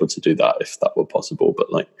time to be able to do that if that were possible.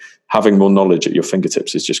 But like having more knowledge at your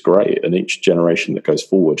fingertips is just great, and each generation that goes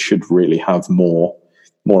forward should really have more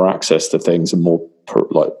access to things and more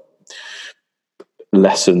like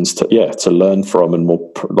lessons to learn from, and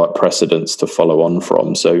more like precedents to follow on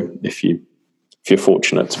from. So if you if you're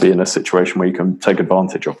fortunate to be in a situation where you can take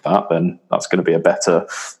advantage of that, then that's going to be a better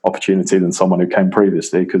opportunity than someone who came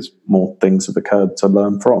previously, because more things have occurred to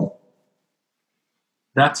learn from.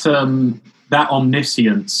 That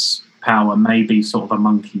omniscience power may be sort of a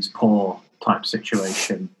monkey's paw type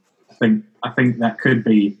situation. I think that could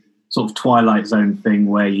be sort of Twilight Zone thing,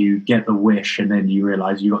 where you get the wish and then you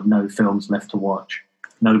realise you've got no films left to watch,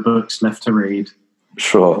 no books left to read.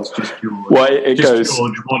 Sure. It's just George. Well, it goes,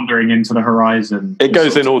 George wandering into the horizon. It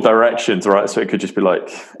goes in all directions, right? So it could just be like,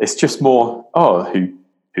 it's just more,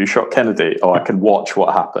 who shot Kennedy? Oh, I can watch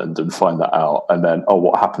what happened and find that out. And then,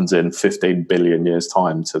 what happens in 15 billion years'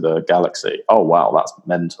 time to the galaxy? Oh, wow, that's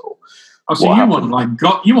mental. Oh, so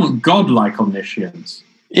you want God-like omniscience?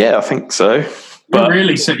 Yeah, I think so. You're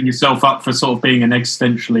really setting yourself up for sort of being an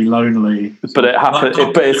existentially lonely. But it happens.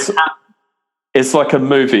 It's like a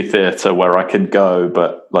movie theatre where I can go,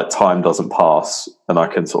 but like time doesn't pass, and I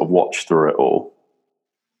can sort of watch through it all.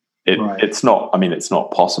 Right. It's not. I mean, it's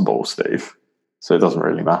not possible, Steve. So it doesn't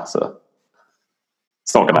really matter.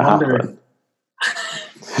 It's not going to happen.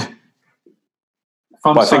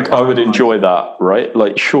 But I think I would enjoy that, right?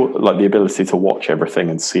 Like, sure, like the ability to watch everything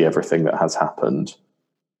and see everything that has happened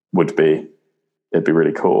it'd be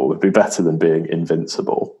really cool. It'd be better than being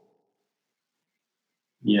invincible.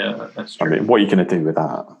 Yeah, that's true. I mean, what are you going to do with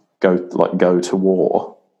that? Go to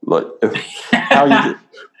war? Like, how you?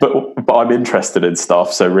 But I'm interested in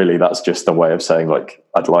stuff, so really, that's just a way of saying, like,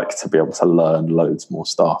 I'd like to be able to learn loads more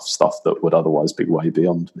stuff that would otherwise be way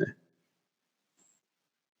beyond me.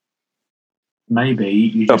 Maybe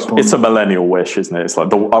you just it's a millennial wish, isn't it? It's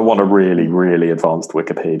like I want a really, really advanced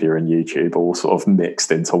Wikipedia and YouTube all sort of mixed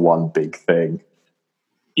into one big thing.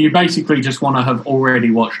 You basically just want to have already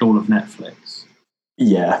watched all of Netflix.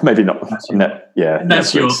 Yeah, maybe not. That's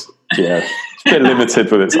Netflix. Yeah, it's a bit limited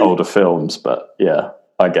with its older films, but yeah,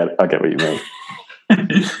 I get what you mean.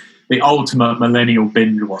 The ultimate millennial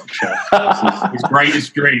binge watcher. His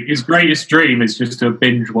greatest dream is just to have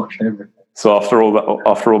binge watched everything. So after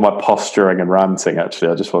all my posturing and ranting,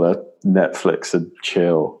 actually, I just want to Netflix and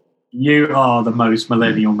chill. You are the most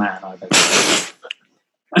millennial man I've ever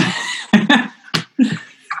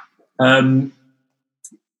seen.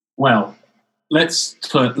 Well, let's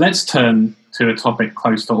turn to a topic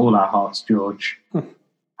close to all our hearts, George,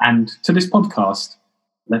 and to this podcast.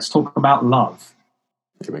 Let's talk about love.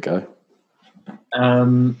 Here we go.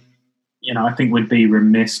 I think we'd be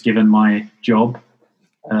remiss, given my job.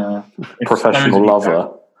 Professional lover.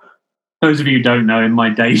 Those of you who don't know, in my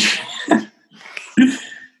day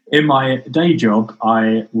job,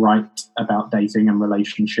 I write about dating and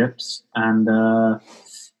relationships, and sort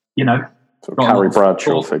of Carrie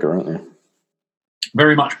Bradshaw figure, aren't you?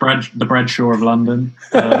 Very much the Bradshaw of London.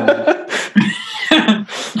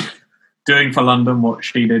 Doing for London what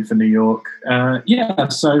she did for New York.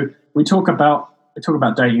 So we talk about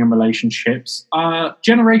dating and relationships.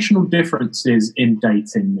 Generational differences in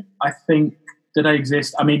dating, I think, do they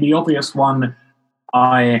exist? I mean, the obvious one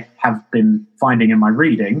I have been finding in my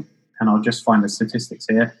reading, and I'll just find the statistics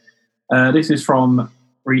here. This is from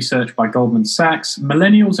research by Goldman Sachs.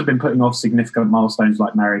 Millennials have been putting off significant milestones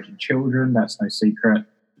like marriage and children. That's no secret.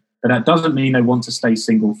 But that doesn't mean they want to stay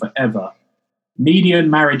single forever. Median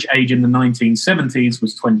marriage age in the 1970s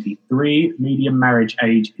was 23. Median marriage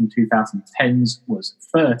age in 2010s was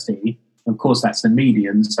 30. Of course, that's the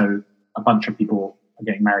median, so a bunch of people are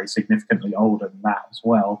getting married significantly older than that as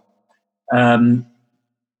well.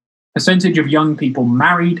 Percentage of young people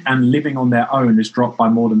married and living on their own has dropped by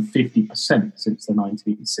more than 50% since the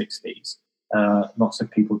 1960s. Lots of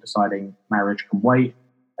people deciding marriage can wait.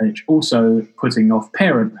 It's also putting off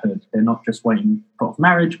parenthood. They're not just waiting to put off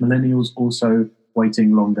marriage. Millennials also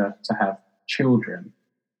waiting longer to have children.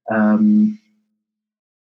 And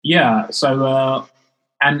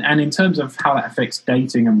in terms of how that affects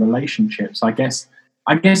dating and relationships, I guess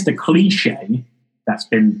the cliche that's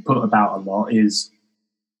been put about a lot is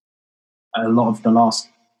a lot of the last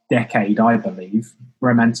decade, I believe,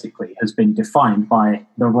 romantically, has been defined by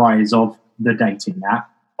the rise of the dating app.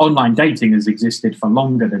 Online dating has existed for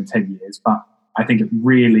longer than 10 years, but I think it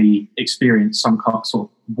really experienced some sort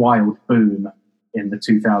of wild boom in the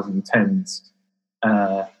 2010s.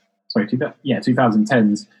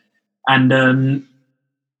 2010s. And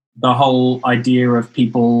the whole idea of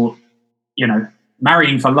people,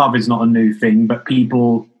 marrying for love is not a new thing, but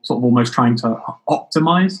people sort of almost trying to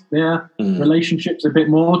optimize their relationships a bit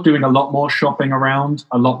more, doing a lot more shopping around,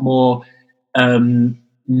 a lot more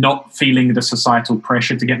not feeling the societal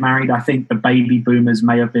pressure to get married. I think the baby boomers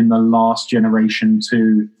may have been the last generation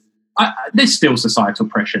to... there's still societal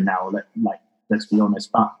pressure now, let's be honest,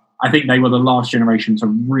 but I think they were the last generation to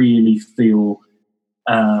really feel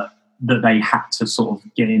that they had to sort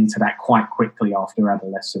of get into that quite quickly after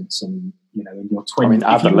adolescence. And, you know, in your 20s. I mean,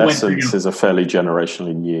 adolescence is a fairly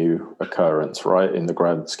generationally new occurrence, right? In the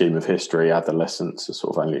grand scheme of history, adolescence has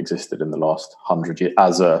sort of only existed in the last 100 years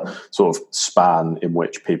as a sort of span in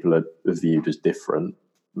which people are viewed as different.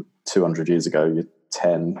 200 years ago, you're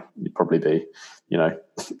 10, you'd probably be, you know,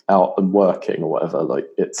 out and working or whatever. Like,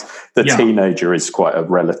 it's the teenager is quite a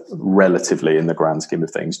relatively, in the grand scheme of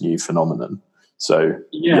things, new phenomenon. So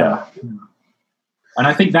yeah. And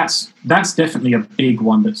I think that's definitely a big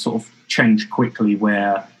one that sort of changed quickly,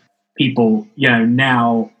 where people, you know,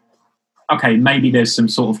 now, okay, maybe there's some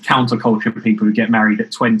sort of counterculture for people who get married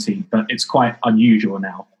at 20, but it's quite unusual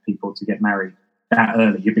now for people to get married that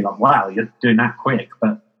early. You'd be like, wow, you're doing that quick.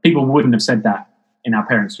 But people wouldn't have said that in our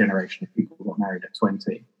parents' generation if people got married at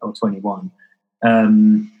 20 or 21.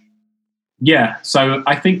 So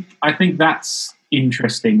I think that's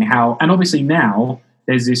interesting how, and obviously now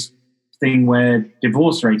there's this thing where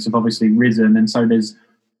divorce rates have obviously risen, and so there's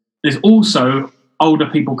also older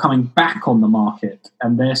people coming back on the market,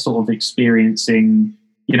 and they're sort of experiencing,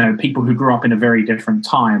 you know, people who grew up in a very different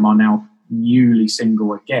time are now newly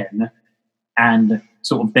single again. And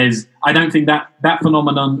sort of I don't think that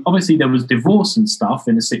phenomenon, obviously there was divorce and stuff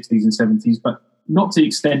in the 60s and 70s, but not to the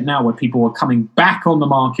extent now where people are coming back on the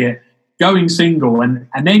market, going single, and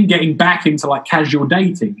then getting back into like casual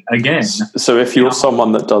dating again. So if you're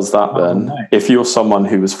someone that does that, then if you're someone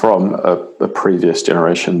who was from a previous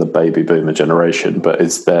generation, the baby boomer generation, but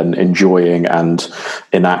is then enjoying and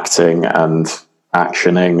enacting and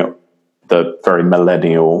actioning the very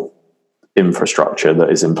millennial infrastructure that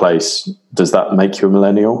is in place, does that make you a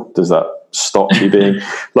millennial? Does that stop you being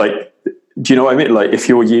like, do you know what I mean? Like, if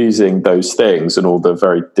you're using those things and all the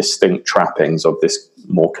very distinct trappings of this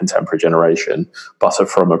more contemporary generation, but are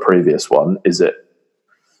from a previous one, are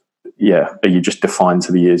you just defined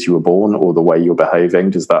to the years you were born or the way you're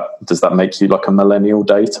behaving? Does that make you like a millennial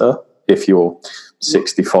dater if you're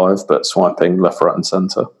 65 but swiping left, right and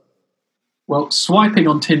centre? Well, swiping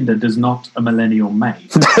on Tinder does not a millennial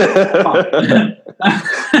make.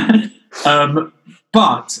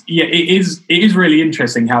 But yeah, it is really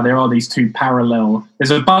interesting how there are these two parallel.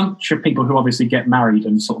 There's a bunch of people who obviously get married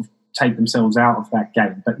and sort of take themselves out of that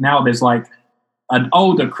game. But now there's like an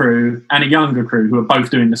older crew and a younger crew who are both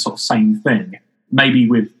doing the sort of same thing, maybe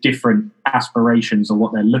with different aspirations or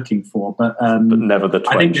what they're looking for. But never the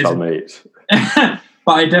twain shall meet.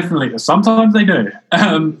 But I definitely, sometimes they do.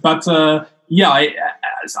 I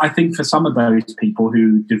think for some of those people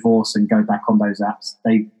who divorce and go back on those apps,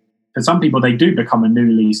 for some people, they do become a new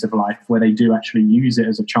lease of life where they do actually use it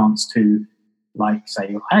as a chance to, like,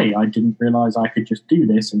 say, hey, I didn't realize I could just do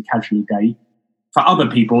this and casually date. For other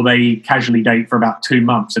people, they casually date for about 2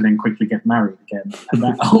 months and then quickly get married again. And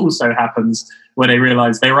that also happens where they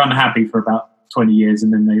realize they were unhappy for about 20 years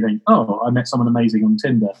and then they think, oh, I met someone amazing on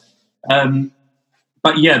Tinder.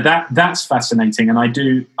 But yeah, that's fascinating. And I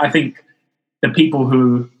think the people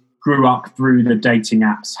who grew up through the dating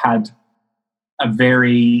apps had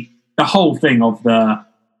the whole thing of the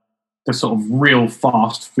sort of real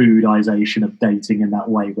fast foodization of dating in that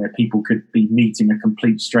way, where people could be meeting a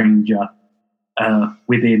complete stranger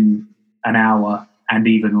within an hour and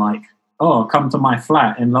even like, oh, come to my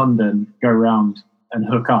flat in London, go around and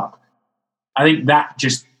hook up. I think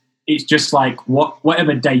it's just like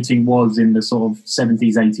whatever dating was in the sort of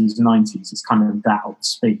 70s, 80s, 90s, it's kind of that at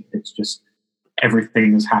speed. It's just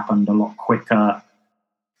everything has happened a lot quicker,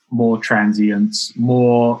 more transience,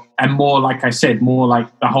 more, like I said, more like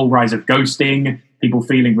the whole rise of ghosting, people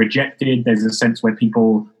feeling rejected. There's a sense where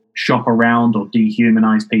people shop around or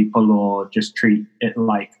dehumanize people or just treat it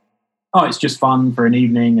like, oh, it's just fun for an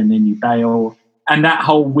evening and then you bail. And that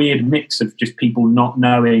whole weird mix of just people not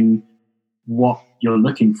knowing what you're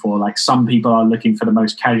looking for. Like, some people are looking for the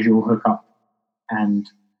most casual hookup and,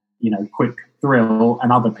 you know, quick thrill,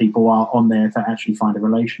 and other people are on there to actually find a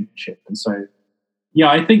relationship. And so,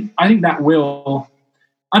 yeah, I think that will,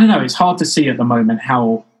 I don't know, it's hard to see at the moment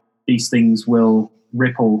how these things will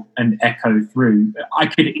ripple and echo through. I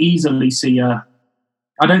could easily see I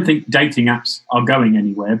don't think dating apps are going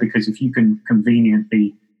anywhere, because if you can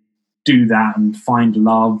conveniently do that and find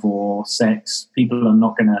love or sex, people are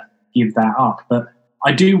not going to give that up. But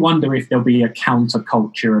I do wonder if there'll be a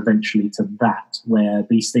counterculture eventually to that, where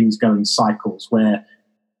these things go in cycles, where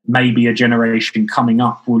maybe a generation coming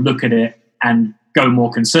up will look at it and go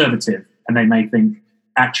more conservative, and they may think,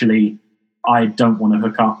 actually, I don't want to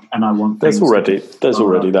hook up and I want there's already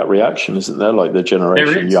that reaction, isn't there? Like, the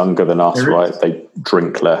generation younger than us, right? They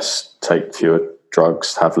drink less, take fewer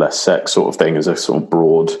drugs, have less sex, sort of thing, as a sort of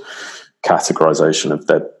broad categorization of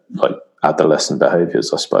their like adolescent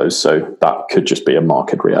behaviors, I suppose. So that could just be a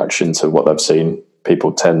market reaction to what they've seen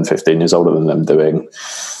people 10, 15 years older than them doing.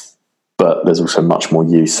 But there's also much more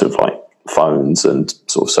use of like phones and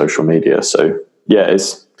sort of social media. So yeah,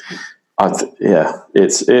 it's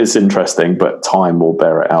interesting, but time will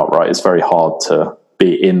bear it out, right? It's very hard to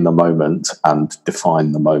be in the moment and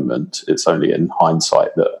define the moment. It's only in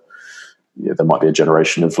hindsight that there might be a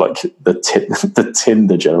generation of like the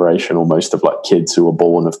Tinder generation almost, of like kids who were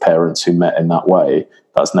born of parents who met in that way.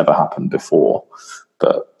 That's never happened before.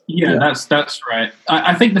 But yeah. That's right.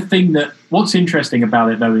 I think the thing what's interesting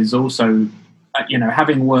about it though is also,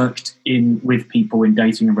 having worked with people in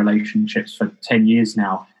dating and relationships for 10 years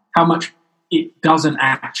now, how much it doesn't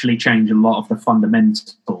actually change a lot of the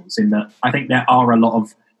fundamentals. In that, I think there are a lot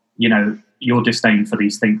of, your disdain for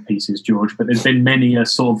these think pieces, George, but there's been many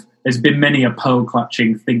a pearl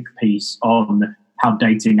clutching think piece on how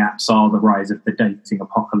dating apps are the rise of the dating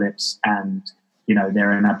apocalypse, and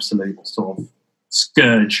they're an absolute sort of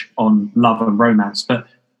scourge on love and romance. But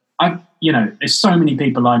there's so many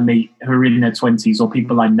people I meet who are in their 20s, or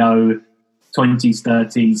people I know 20s,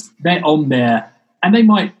 30s, they're on there and they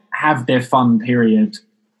might have their fun period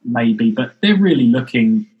maybe, but they're really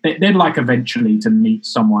looking, they'd like eventually to meet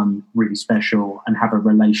someone really special and have a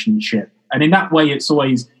relationship. And in that way, it's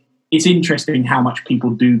interesting how much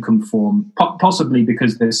people do conform, possibly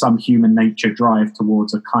because there's some human nature drive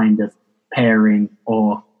towards a kind of pairing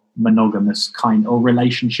or monogamous kind, or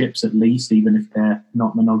relationships at least, even if they're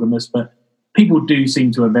not monogamous. But people do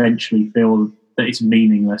seem to eventually feel that it's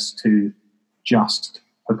meaningless to just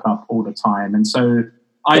hook up all the time. And so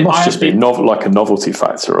it must just be like a novelty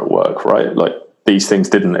factor at work, right? Like these things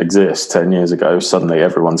didn't exist 10 years ago. Suddenly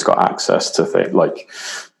everyone's got access to things. Like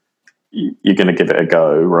you're going to give it a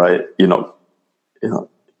go, right? You're not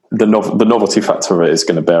the novelty factor of it is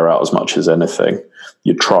going to bear out as much as anything.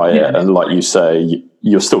 You try it, and like you say,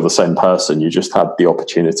 you're still the same person. You just had the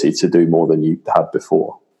opportunity to do more than you had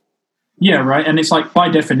before. Yeah, right. And it's like, by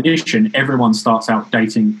definition, everyone starts out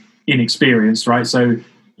dating inexperienced, right? So,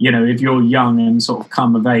 if you're young and sort of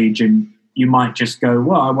come of age, and you might just go,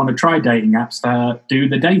 well, I want to try dating apps to do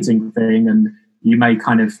the dating thing. And you may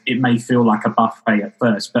it may feel like a buffet at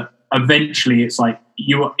first, but eventually it's like,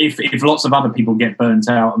 if lots of other people get burnt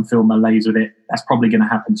out and feel malaise with it, that's probably going to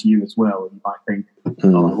happen to you as well. You might think, I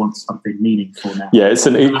want something meaningful now. Yeah, it's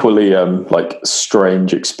an equally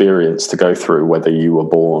strange experience to go through, whether you were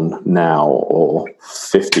born now or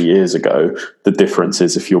 50 years ago. The difference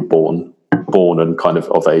is if you're born and kind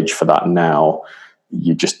of age for that now,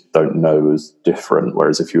 you just don't know as different.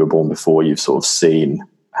 Whereas if you were born before, you've sort of seen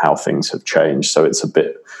how things have changed. So it's a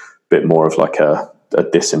bit more of like a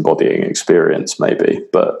disembodying experience maybe,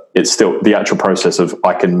 but it's still the actual process of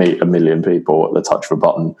I can meet a million people at the touch of a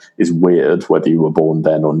button is weird, whether you were born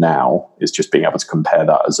then or now. It's just being able to compare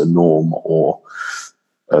that as a norm or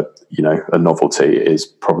a novelty is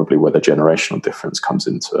probably where the generational difference comes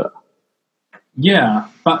into it. Yeah,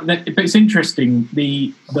 but it's interesting.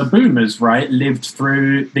 The boomers, right, lived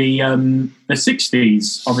through the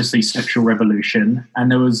 60s, obviously sexual revolution, and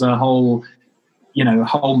there was a whole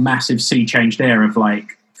massive sea change there of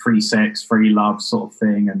like free sex, free love sort of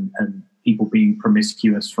thing, and people being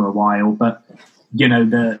promiscuous for a while. But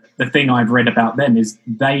the thing I've read about them is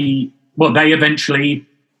they eventually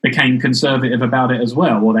became conservative about it as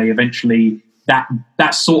well, or they eventually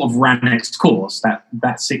that sort of ran its course, that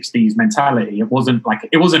 60s mentality. It wasn't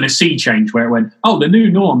a sea change where it went, oh, the new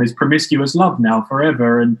norm is promiscuous love now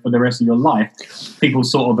forever and for the rest of your life. People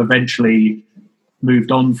sort of eventually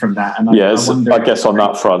moved on from that. And I guess on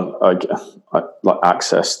that front, like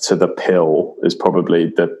access to the pill is probably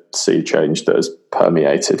the sea change that has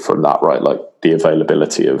permeated from that, right? Like the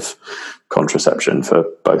availability of contraception for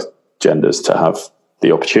both genders to have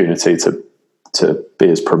the opportunity to be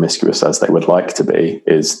as promiscuous as they would like to be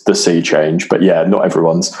is the sea change. But yeah, not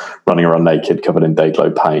everyone's running around naked covered in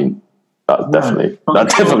Day-Glo paint. That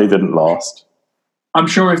definitely didn't last. I'm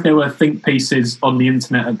sure if there were think pieces on the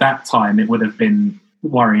internet at that time, it would have been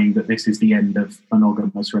worrying that this is the end of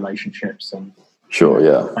monogamous relationships and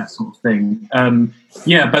that sort of thing.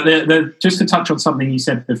 But just to touch on something you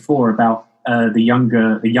said before about the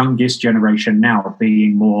youngest generation now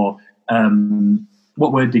being more.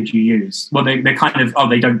 What word did you use? Well, they're kind of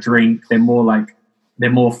they don't drink. They're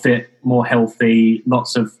more fit, more healthy.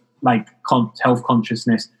 Lots of like health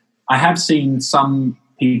consciousness. I have seen some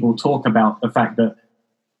people talk about the fact that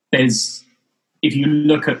if you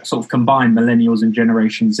look at sort of combined millennials and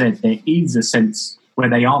Generation Z, there is a sense where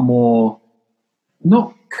they are more,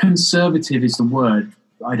 not conservative is the word.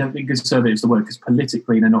 I don't think conservative is the word because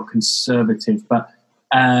politically they're not conservative, but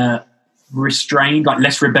restrained, like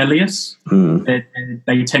less rebellious.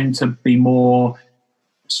 They tend to be more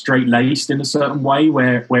straight-laced in a certain way,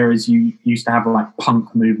 whereas you used to have like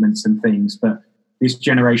punk movements and things, but this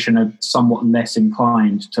generation are somewhat less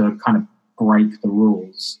inclined to kind of break the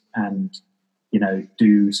rules and, you know,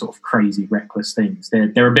 do sort of crazy, reckless things.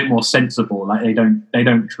 They're a bit more sensible. Like they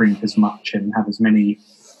don't drink as much and have as many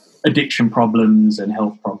addiction problems and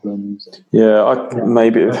health problems.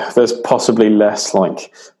 Maybe there's possibly less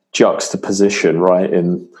like juxtaposition, right,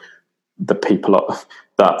 in the people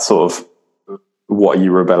that sort of, what are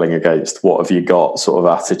you rebelling against? What have you got sort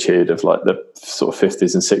of attitude of like the sort of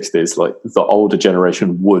 50s and 60s? Like the older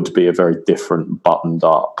generation would be a very different, buttoned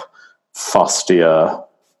up, fustier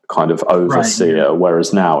kind of overseer. Right.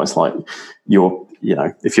 Whereas now it's like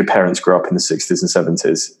if your parents grew up in the 60s and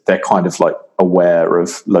 70s, they're kind of like aware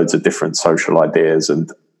of loads of different social ideas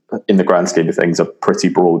and in the grand scheme of things are pretty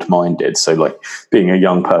broad-minded. So like being a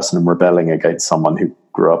young person and rebelling against someone who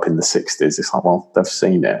grew up in the 60s, it's like, well, they've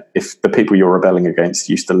seen it. If the people you're rebelling against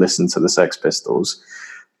used to listen to the Sex Pistols,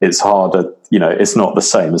 it's harder, it's not the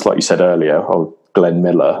same as, like you said earlier, Glenn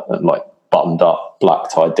Miller and like buttoned up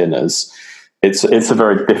black tie dinners. It's a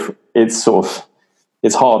very different, it's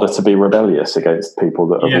harder to be rebellious against people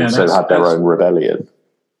that have also had their own rebellion.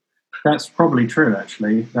 That's probably true,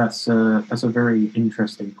 actually. That's a very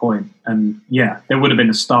interesting point. And there would have been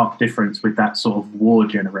a stark difference with that sort of war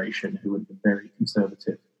generation who would have been very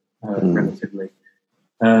conservative, relatively.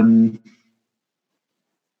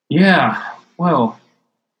 Well,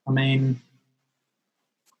 I mean,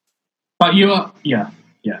 but you are,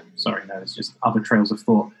 sorry, no, it's just other trails of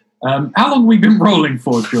thought. How long have we been rolling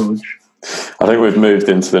for, George? I think we've moved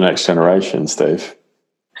into the next generation, Steve.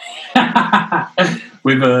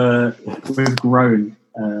 We've grown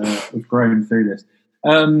through this.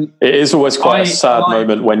 It is always quite a sad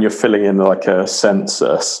moment when you're filling in like a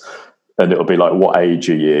census, and it'll be like, "What age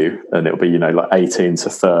are you?" And it'll be like 18 to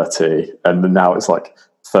 30, and then now it's like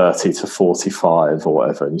 30 to 45 or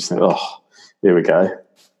whatever, and you think, "Oh, here we go."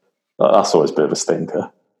 That's always a bit of a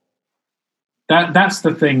stinker. That's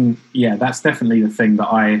the thing. Yeah, that's definitely the thing that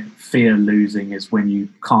I fear losing is when you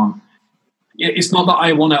can't. It's not that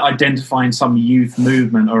I want to identify in some youth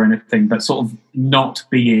movement or anything, but sort of not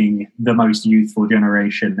being the most youthful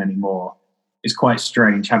generation anymore is quite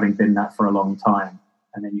strange, having been that for a long time.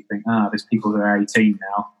 And then you think, there's people who are 18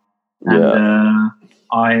 now,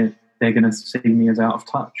 and they're going to see me as out of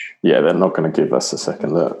touch. Yeah, they're not going to give us a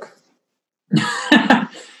second look.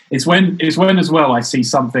 It's when as well I see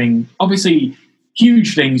something, obviously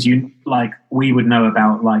huge things we would know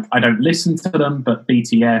about, like I don't listen to them, but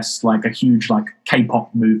BTS, like a huge like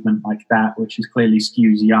K-pop movement like that, which is clearly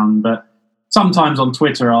skews young. But sometimes on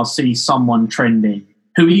Twitter I'll see someone trending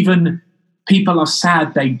who even people are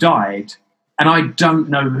sad they died, and I don't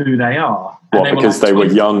know who they are. What, because they were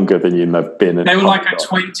younger than you have been? They were like a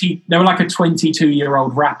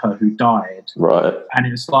 22-year-old rapper who died. Right. And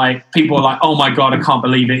it's like people are like, "Oh my god, I can't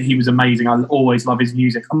believe it. He was amazing. I always love his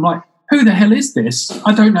music." I'm like, who the hell is this?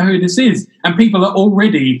 I don't know who this is. And people are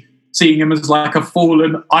already seeing him as like a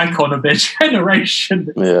fallen icon of their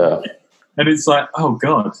generation. Yeah. And it's like, oh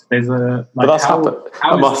God, there's a... Like, but that's happened.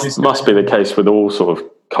 It must be the case with all sort of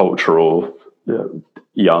cultural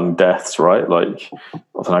young deaths, right? Like,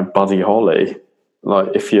 I don't know, Buddy Holly. Like,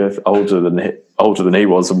 if you're older than he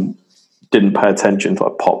was and didn't pay attention to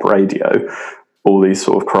like pop radio, all these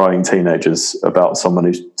sort of crying teenagers about someone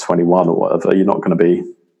who's 21 or whatever, you're not going to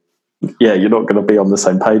be on the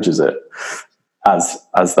same page as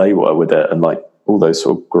they were with it. And like all those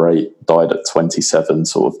sort of great died at 27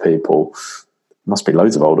 sort of people, must be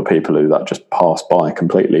loads of older people who that just passed by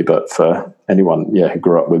completely. But for anyone, who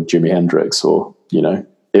grew up with Jimi Hendrix or, it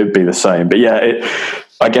would be the same. But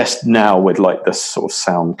I guess now with like this sort of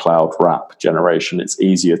SoundCloud rap generation, it's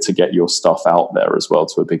easier to get your stuff out there as well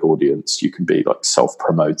to a big audience. You can be like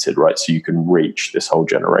self-promoted, right? So you can reach this whole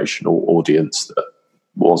generational audience that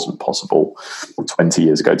wasn't possible 20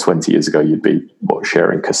 years ago. 20 years ago, you'd be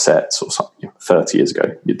sharing cassettes or something. 30 years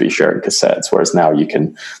ago, you'd be sharing cassettes, whereas now you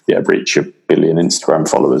can reach 1 billion Instagram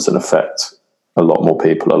followers and affect a lot more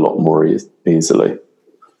people a lot more easily.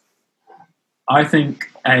 I think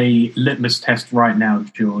a litmus test right now,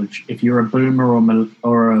 George, if you're a boomer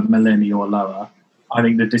or a millennial or lower, I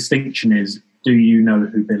think the distinction is, do you know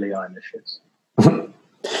who Billie Eilish is?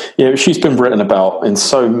 Yeah, she's been written about in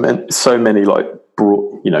so many like,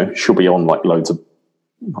 she'll be on like loads of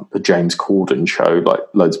the James Corden show, like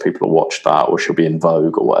loads of people will watch that, or she'll be in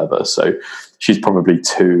Vogue or whatever. So she's probably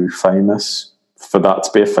too famous for that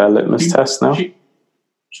to be a fair litmus test now.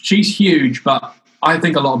 She's huge, but I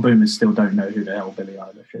think a lot of boomers still don't know who the hell Billie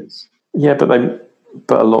Eilish is. Yeah, but a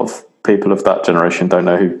lot of people of that generation don't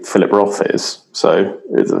know who Philip Roth is. So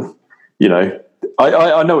it's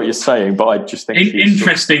I know what you're saying, but I just think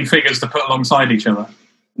interesting figures to put alongside each other.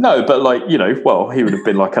 No, but he would have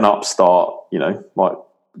been like an upstart. Like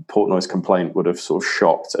Portnoy's Complaint would have sort of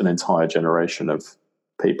shocked an entire generation of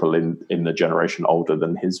people in the generation older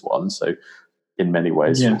than his one. So in many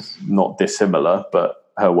ways, not dissimilar, but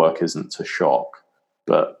her work isn't to shock.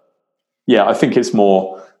 But yeah, I think it's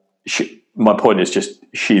more. My point is just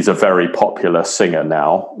she's a very popular singer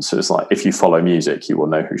now. So it's like if you follow music, you will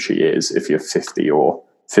know who she is if you're 50 or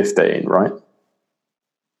 15, right?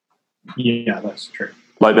 Yeah, that's true.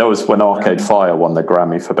 Like there was when Arcade Fire won the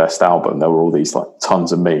Grammy for Best Album, there were all these like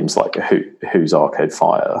tons of memes like who's Arcade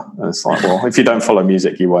Fire? And it's like, well, if you don't follow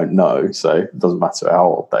music, you won't know. So it doesn't matter how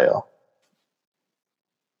old they are.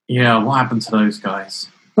 Yeah, what happened to those guys?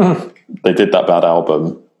 They did that bad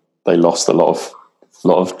album. They lost a lot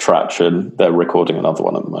of traction. They're recording another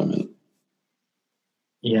one at the moment.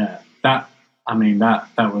 Yeah, that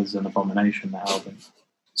was an abomination, that album.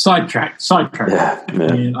 Sidetrack. Yeah.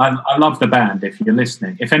 I love the band. If you're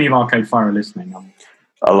listening, if any of Arcade Fire are listening,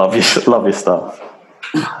 I love your stuff.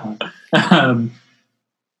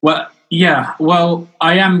 Well,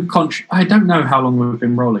 I am conscious. I don't know how long we've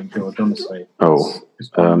been rolling, George. Honestly. I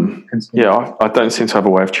don't seem to have a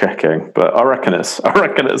way of checking, but I reckon it's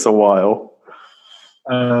a while.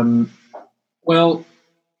 Well,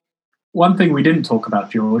 one thing we didn't talk about,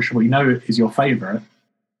 George, we know is your favourite.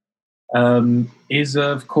 Is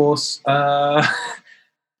of course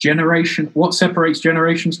generation. What separates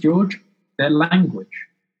generations, George? Their language,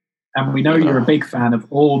 and we know you're a big fan of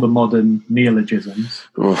all the modern neologisms.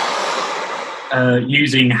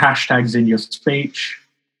 Using hashtags in your speech.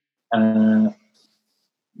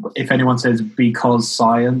 If anyone says "because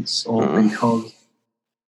science" or "because,"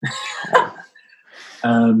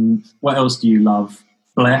 what else do you love?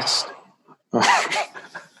 Blessed.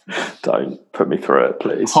 Don't put me through it,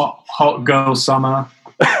 please. Hot girl summer.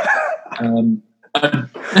 Are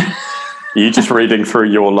you just reading through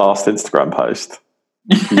your last Instagram post?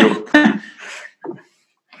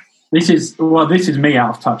 This is me out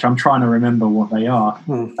of touch. I'm trying to remember what they are.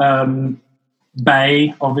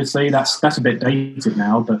 Bay, obviously, that's a bit dated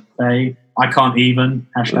now, but Bay. I can't even.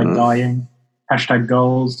 #dying.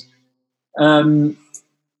 #goals.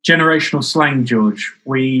 Generational slang, George.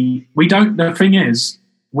 We don't. The thing is,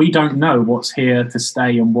 we don't know what's here to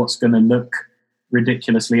stay and what's going to look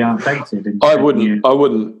ridiculously outdated. I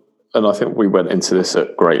wouldn't, and I think we went into this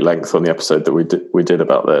at great length on the episode that we did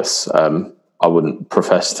about this. I wouldn't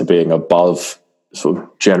profess to being above sort of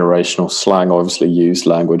generational slang. Obviously, used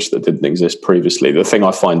language that didn't exist previously. The thing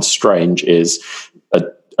I find strange is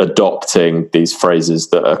adopting these phrases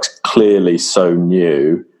that are clearly so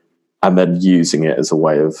new and then using it as a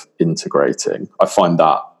way of integrating. I find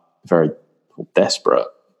that very desperate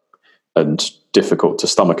and difficult to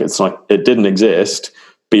stomach. It's like it didn't exist.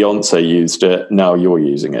 Beyonce used it. Now you're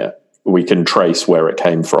using it. We can trace where it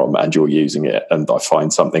came from and you're using it. And I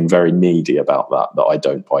find something very needy about that I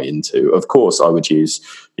don't buy into. Of course, I would use,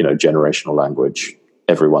 generational language.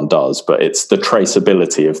 Everyone does, but it's the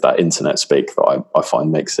traceability of that internet speak that I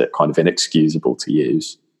find makes it kind of inexcusable to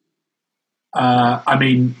use.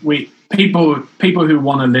 People who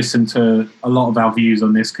want to listen to a lot of our views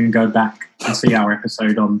on this can go back and see our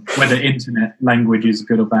episode on whether internet language is a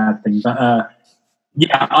good or bad thing. But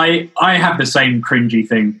I have the same cringy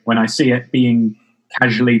thing when I see it being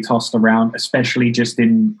casually tossed around, especially just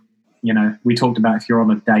in, we talked about if you're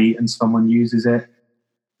on a date and someone uses it,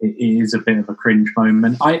 it is a bit of a cringe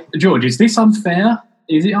moment. George, is this unfair?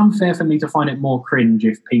 Is it unfair for me to find it more cringe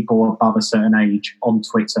if people above a certain age on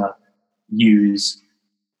Twitter use,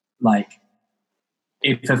 like,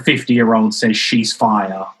 if a 50-year-old says she's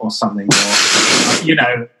fire or something,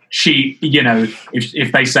 or,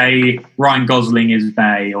 if they say Ryan Gosling is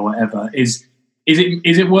bae or whatever, is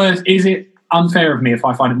it unfair of me if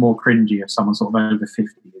I find it more cringy if someone sort of over 50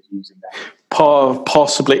 is using that?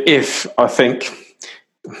 Possibly, if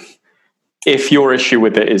your issue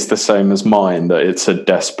with it is the same as mine, that it's a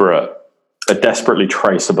desperately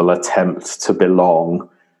traceable attempt to belong,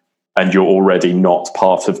 and you're already not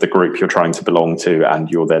part of the group you're trying to belong to, and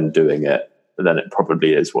you're then doing it, then it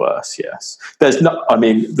probably is worse, yes.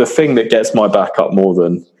 The thing that gets my back up more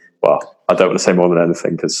than, well, I don't want to say more than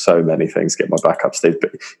anything because so many things get my back up, Steve,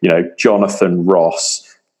 but, Jonathan Ross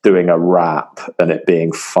doing a rap and it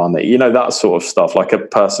being funny, that sort of stuff, like a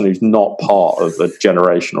person who's not part of a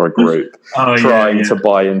generation or a group trying to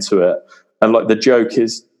buy into it. And like the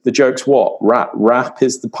joke's what? Rap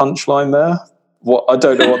is the punchline there? What, I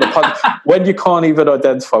don't know what the punch when you can't even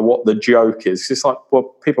identify what the joke is. It's like,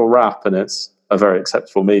 well, people rap and it's a very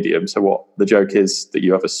acceptable medium. So what the joke is that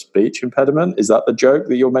you have a speech impediment? Is that the joke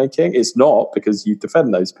that you're making? It's not, because you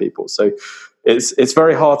defend those people. So it's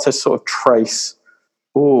very hard to sort of trace,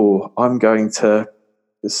 oh, I'm going to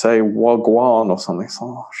say wagwan or something. It's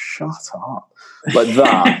like, oh, shut up. Like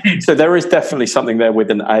that. So there is definitely something there with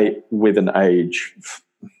an age.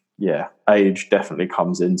 Yeah, age definitely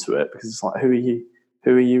comes into it, because it's like, who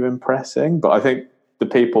are you impressing? But I think the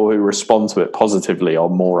people who respond to it positively are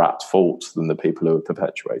more at fault than the people who are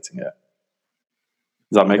perpetuating it.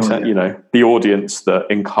 Does that make sense? Yeah. The audience that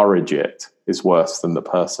encourage it is worse than the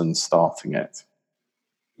person starting it.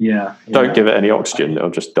 Yeah. Don't give it any oxygen; it'll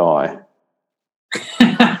just die.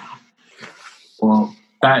 Well,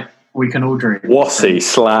 that we can all dream. Wassy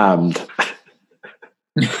slammed.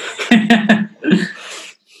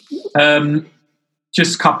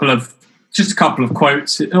 Just a couple of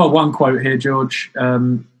quotes. One quote here, George.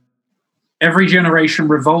 Every generation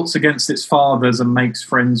revolts against its fathers and makes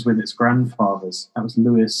friends with its grandfathers. That was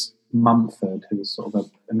Lewis Mumford, who was sort of an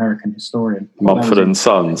American historian. Mumford and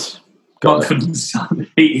Sons. Mumford and Sons.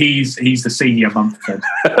 He's the senior Mumford.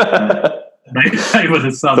 They were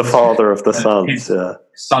the sons. The father of the sons. His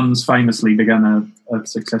sons famously began a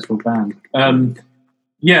successful band. I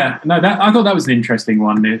thought that was an interesting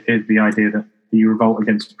one. The idea that you revolt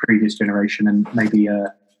against the previous generation and maybe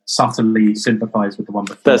subtly sympathise with the one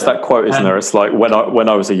before. There's that quote, isn't there? It's like when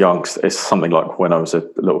I was a youngster, it's something like, when I was a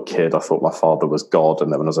little kid, I thought my father was God,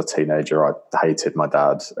 and then when I was a teenager, I hated my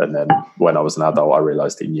dad, and then when I was an adult, I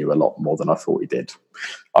realised he knew a lot more than I thought he did.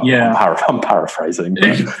 I'm paraphrasing.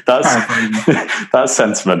 But that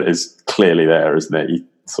sentiment is clearly there, isn't it? You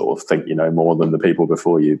sort of think you know more than the people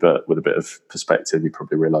before you, but with a bit of perspective, you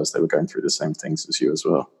probably realise they were going through the same things as you as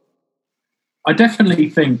well. I definitely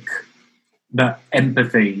think that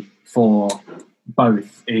empathy for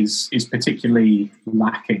both is particularly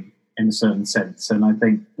lacking in a certain sense. And I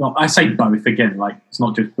think, well, I say both again, like it's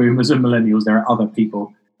not just boomers and millennials, there are other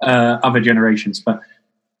people, other generations. But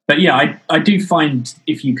yeah, I do find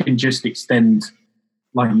if you can just extend,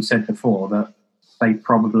 like you said before, that they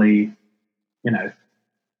probably,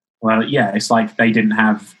 it's like they didn't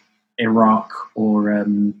have Iraq or,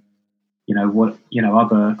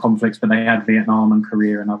 other conflicts, but they had Vietnam and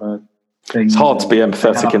Korea and other things. It's hard to be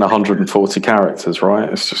empathetic in 140 characters, right?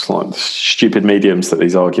 It's just like the stupid mediums that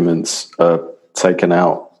these arguments are taken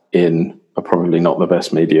out in are probably not the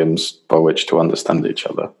best mediums by which to understand each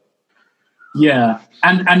other. Yeah,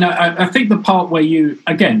 and I think the part where you,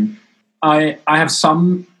 again, I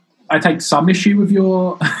take some issue with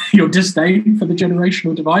your your disdain for the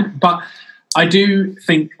generational divide, but I do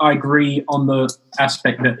think I agree on the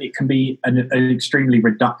aspect that it can be an extremely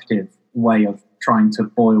reductive way of trying to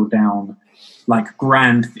boil down, like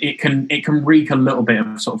it can wreak a little bit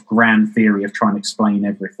of sort of grand theory of trying to explain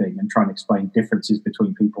everything and trying to explain differences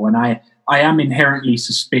between people. And I am inherently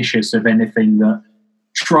suspicious of anything that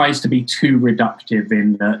tries to be too reductive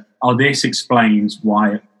in that, this explains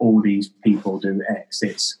why all these people do X.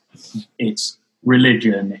 It's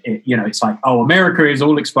religion. It's like, America is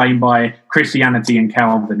all explained by Christianity and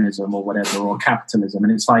Calvinism or whatever, or capitalism.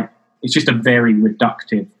 And it's like, it's just a very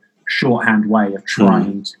reductive shorthand way of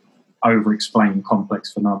trying to over-explain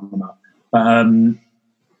complex phenomena.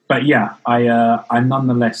 But yeah, I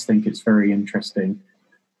nonetheless think it's very interesting.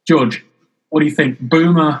 George, what do you think?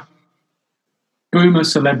 Boomer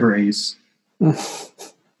celebrities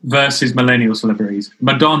versus millennial celebrities.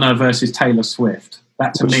 Madonna versus Taylor Swift.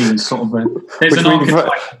 That to me is sort of there's an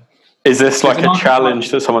archetype. Is this like a challenge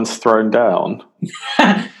that someone's thrown down?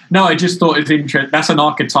 No, I just thought it's interesting. That's an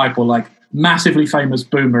archetypal, like, massively famous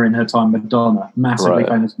boomer in her time, Madonna. Massively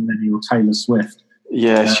famous millennial, Taylor Swift.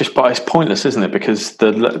 Yeah, it's pointless, isn't it? Because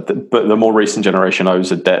the more recent generation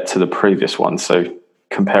owes a debt to the previous one. So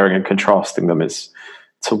comparing and contrasting them is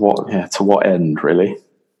to what end, really?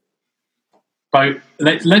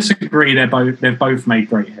 Let's agree they've both made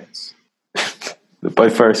great hits. They're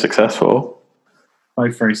both very successful.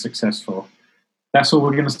 Both very successful. That's all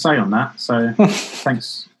we're going to say on that. So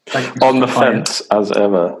thanks on the fence as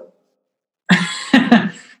ever.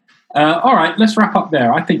 All right, let's wrap up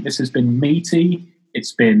there. I think this has been meaty.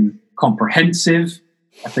 It's been comprehensive.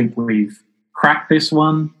 I think we've cracked this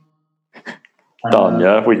one. Done,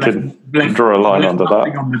 yeah. We can draw a line under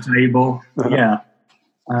that. On the table. Yeah.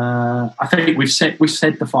 I think we've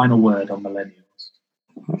said the final word on millennials.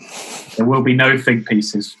 There will be no think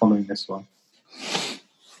pieces following this one.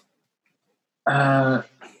 All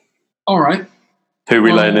right. Who are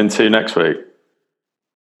we laying into next week?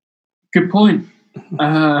 Good point.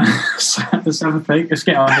 The seventh week. Let's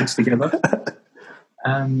get our heads together.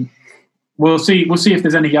 We'll see if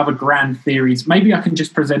there's any other grand theories. Maybe I can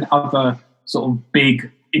just present other sort of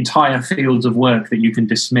big entire fields of work that you can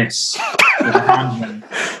dismiss with a hand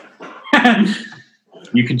wave.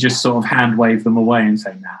 You can just sort of hand wave them away and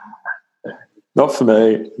say, nah. Not for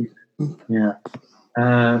me. Yeah.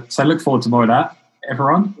 So I look forward to more of that,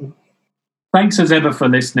 everyone. Thanks as ever for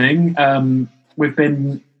listening. We've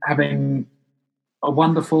been having a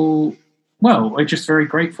wonderful... Well, we're just very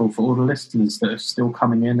grateful for all the listeners that are still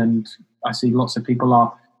coming in, and I see lots of people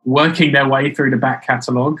are working their way through the back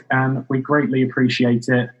catalogue, and we greatly appreciate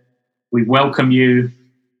it. We welcome you.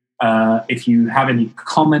 If you have any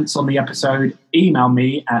comments on the episode, email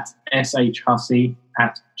me at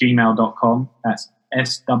shhussey@gmail.com. That's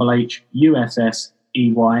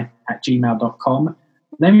SHHUSSEY@gmail.com.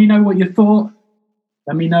 Let me know what you thought.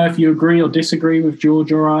 Let me know if you agree or disagree with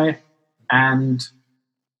George or I, and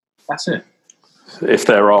that's it. If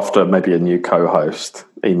they're after maybe a new co-host,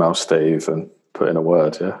 email Steve and put in a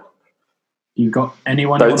word, yeah? You got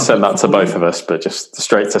anyone? Don't send that to both of us, but just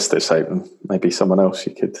straight to Steve Saban. Maybe someone else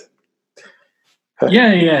you could...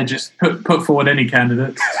 Yeah, just put forward any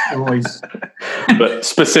candidates. Always. But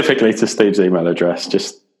specifically to Steve's email address,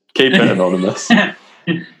 just keep it anonymous.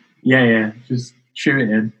 Yeah, just shoot it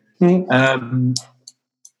in.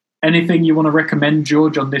 Anything you want to recommend,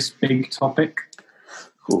 George, on this big topic?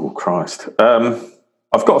 Oh, Christ.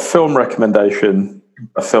 I've got a film recommendation,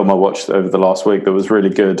 a film I watched over the last week that was really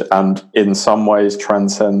good and in some ways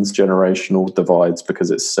transcends generational divides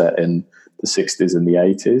because it's set in the 60s and the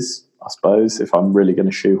 80s, I suppose. If I'm really going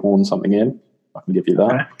to shoehorn something in, I can give you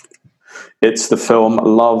that. Okay. It's the film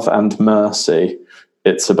Love and Mercy.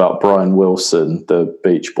 It's about Brian Wilson, the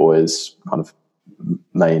Beach Boys kind of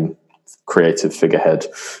main creative figurehead,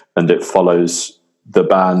 and it follows the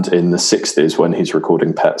band in the 60s when he's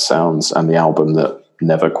recording Pet Sounds and the album that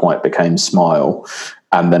never quite became Smile.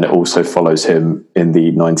 And then it also follows him in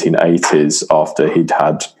the 1980s after he'd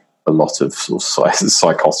had a lot of sort of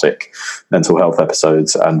psychotic mental health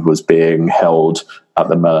episodes and was being held at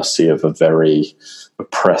the mercy of a very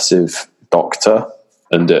oppressive doctor.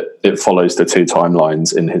 And it follows the two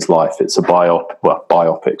timelines in his life. It's a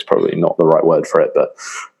biopic's probably not the right word for it, but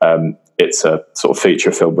it's a sort of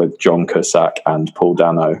feature film with John Cusack and Paul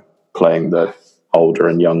Dano playing the older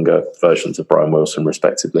and younger versions of Brian Wilson,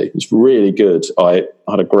 respectively. It's really good. I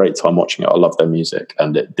had a great time watching it. I love their music,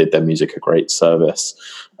 and it did their music a great service.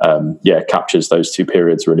 It captures those two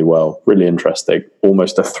periods really well. Really interesting.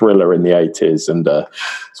 Almost a thriller in the 80s and a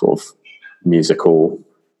sort of musical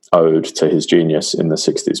ode to his genius in the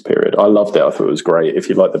 60s period. I loved it. I thought it was great. If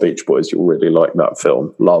you like the Beach Boys, you'll really like that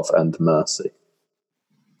film, Love and Mercy.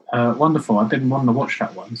 Wonderful. I didn't want to watch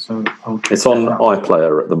that one, so it's on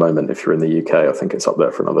iPlayer at the moment. If you're in the UK, I think it's up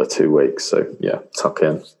there for another 2 weeks. So yeah, tuck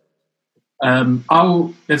in.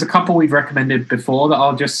 There's a couple we've recommended before that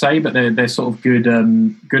I'll just say, but they're sort of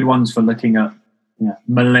good ones for looking at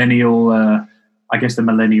millennial. I guess the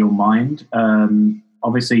millennial mind.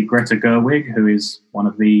 Obviously, Greta Gerwig, who is one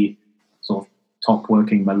of the sort of top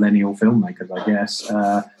working millennial filmmakers, I guess.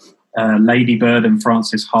 Lady Bird and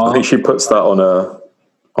Frances Ha. I think she puts that on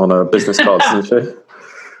a business card, doesn't she?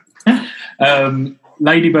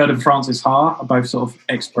 Lady Bird and Frances Ha are both sort of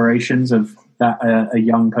explorations of that a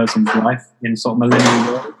young person's life in sort of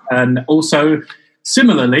millennial world. And also,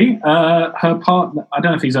 similarly, her partner, I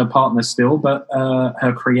don't know if he's her partner still, but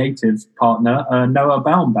her creative partner, Noah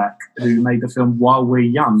Baumbach, who made the film While We're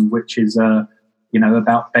Young, which is,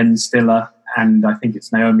 about Ben Stiller and I think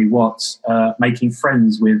it's Naomi Watts making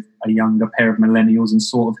friends with a younger pair of millennials and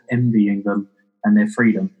sort of envying them and their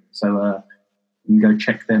freedom. So you can go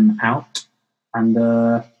check them out. And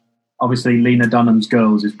obviously Lena Dunham's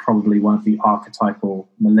Girls is probably one of the archetypal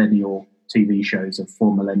millennial TV shows of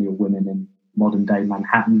 4 millennial women in modern day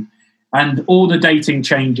Manhattan and all the dating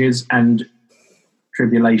changes and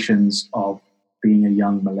tribulations of being a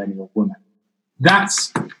young millennial woman. That's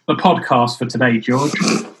the podcast for today, George.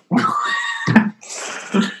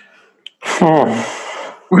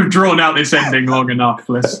 We've drawn out this ending long enough.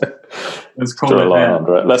 Let's call it there.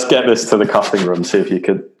 Let's get this to the cutting room, see if you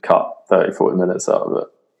could cut 30, 40 minutes out of it.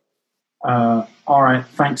 All right.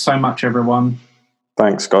 Thanks so much, everyone.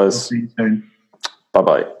 Thanks, guys. See you soon.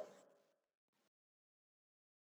 Bye-bye.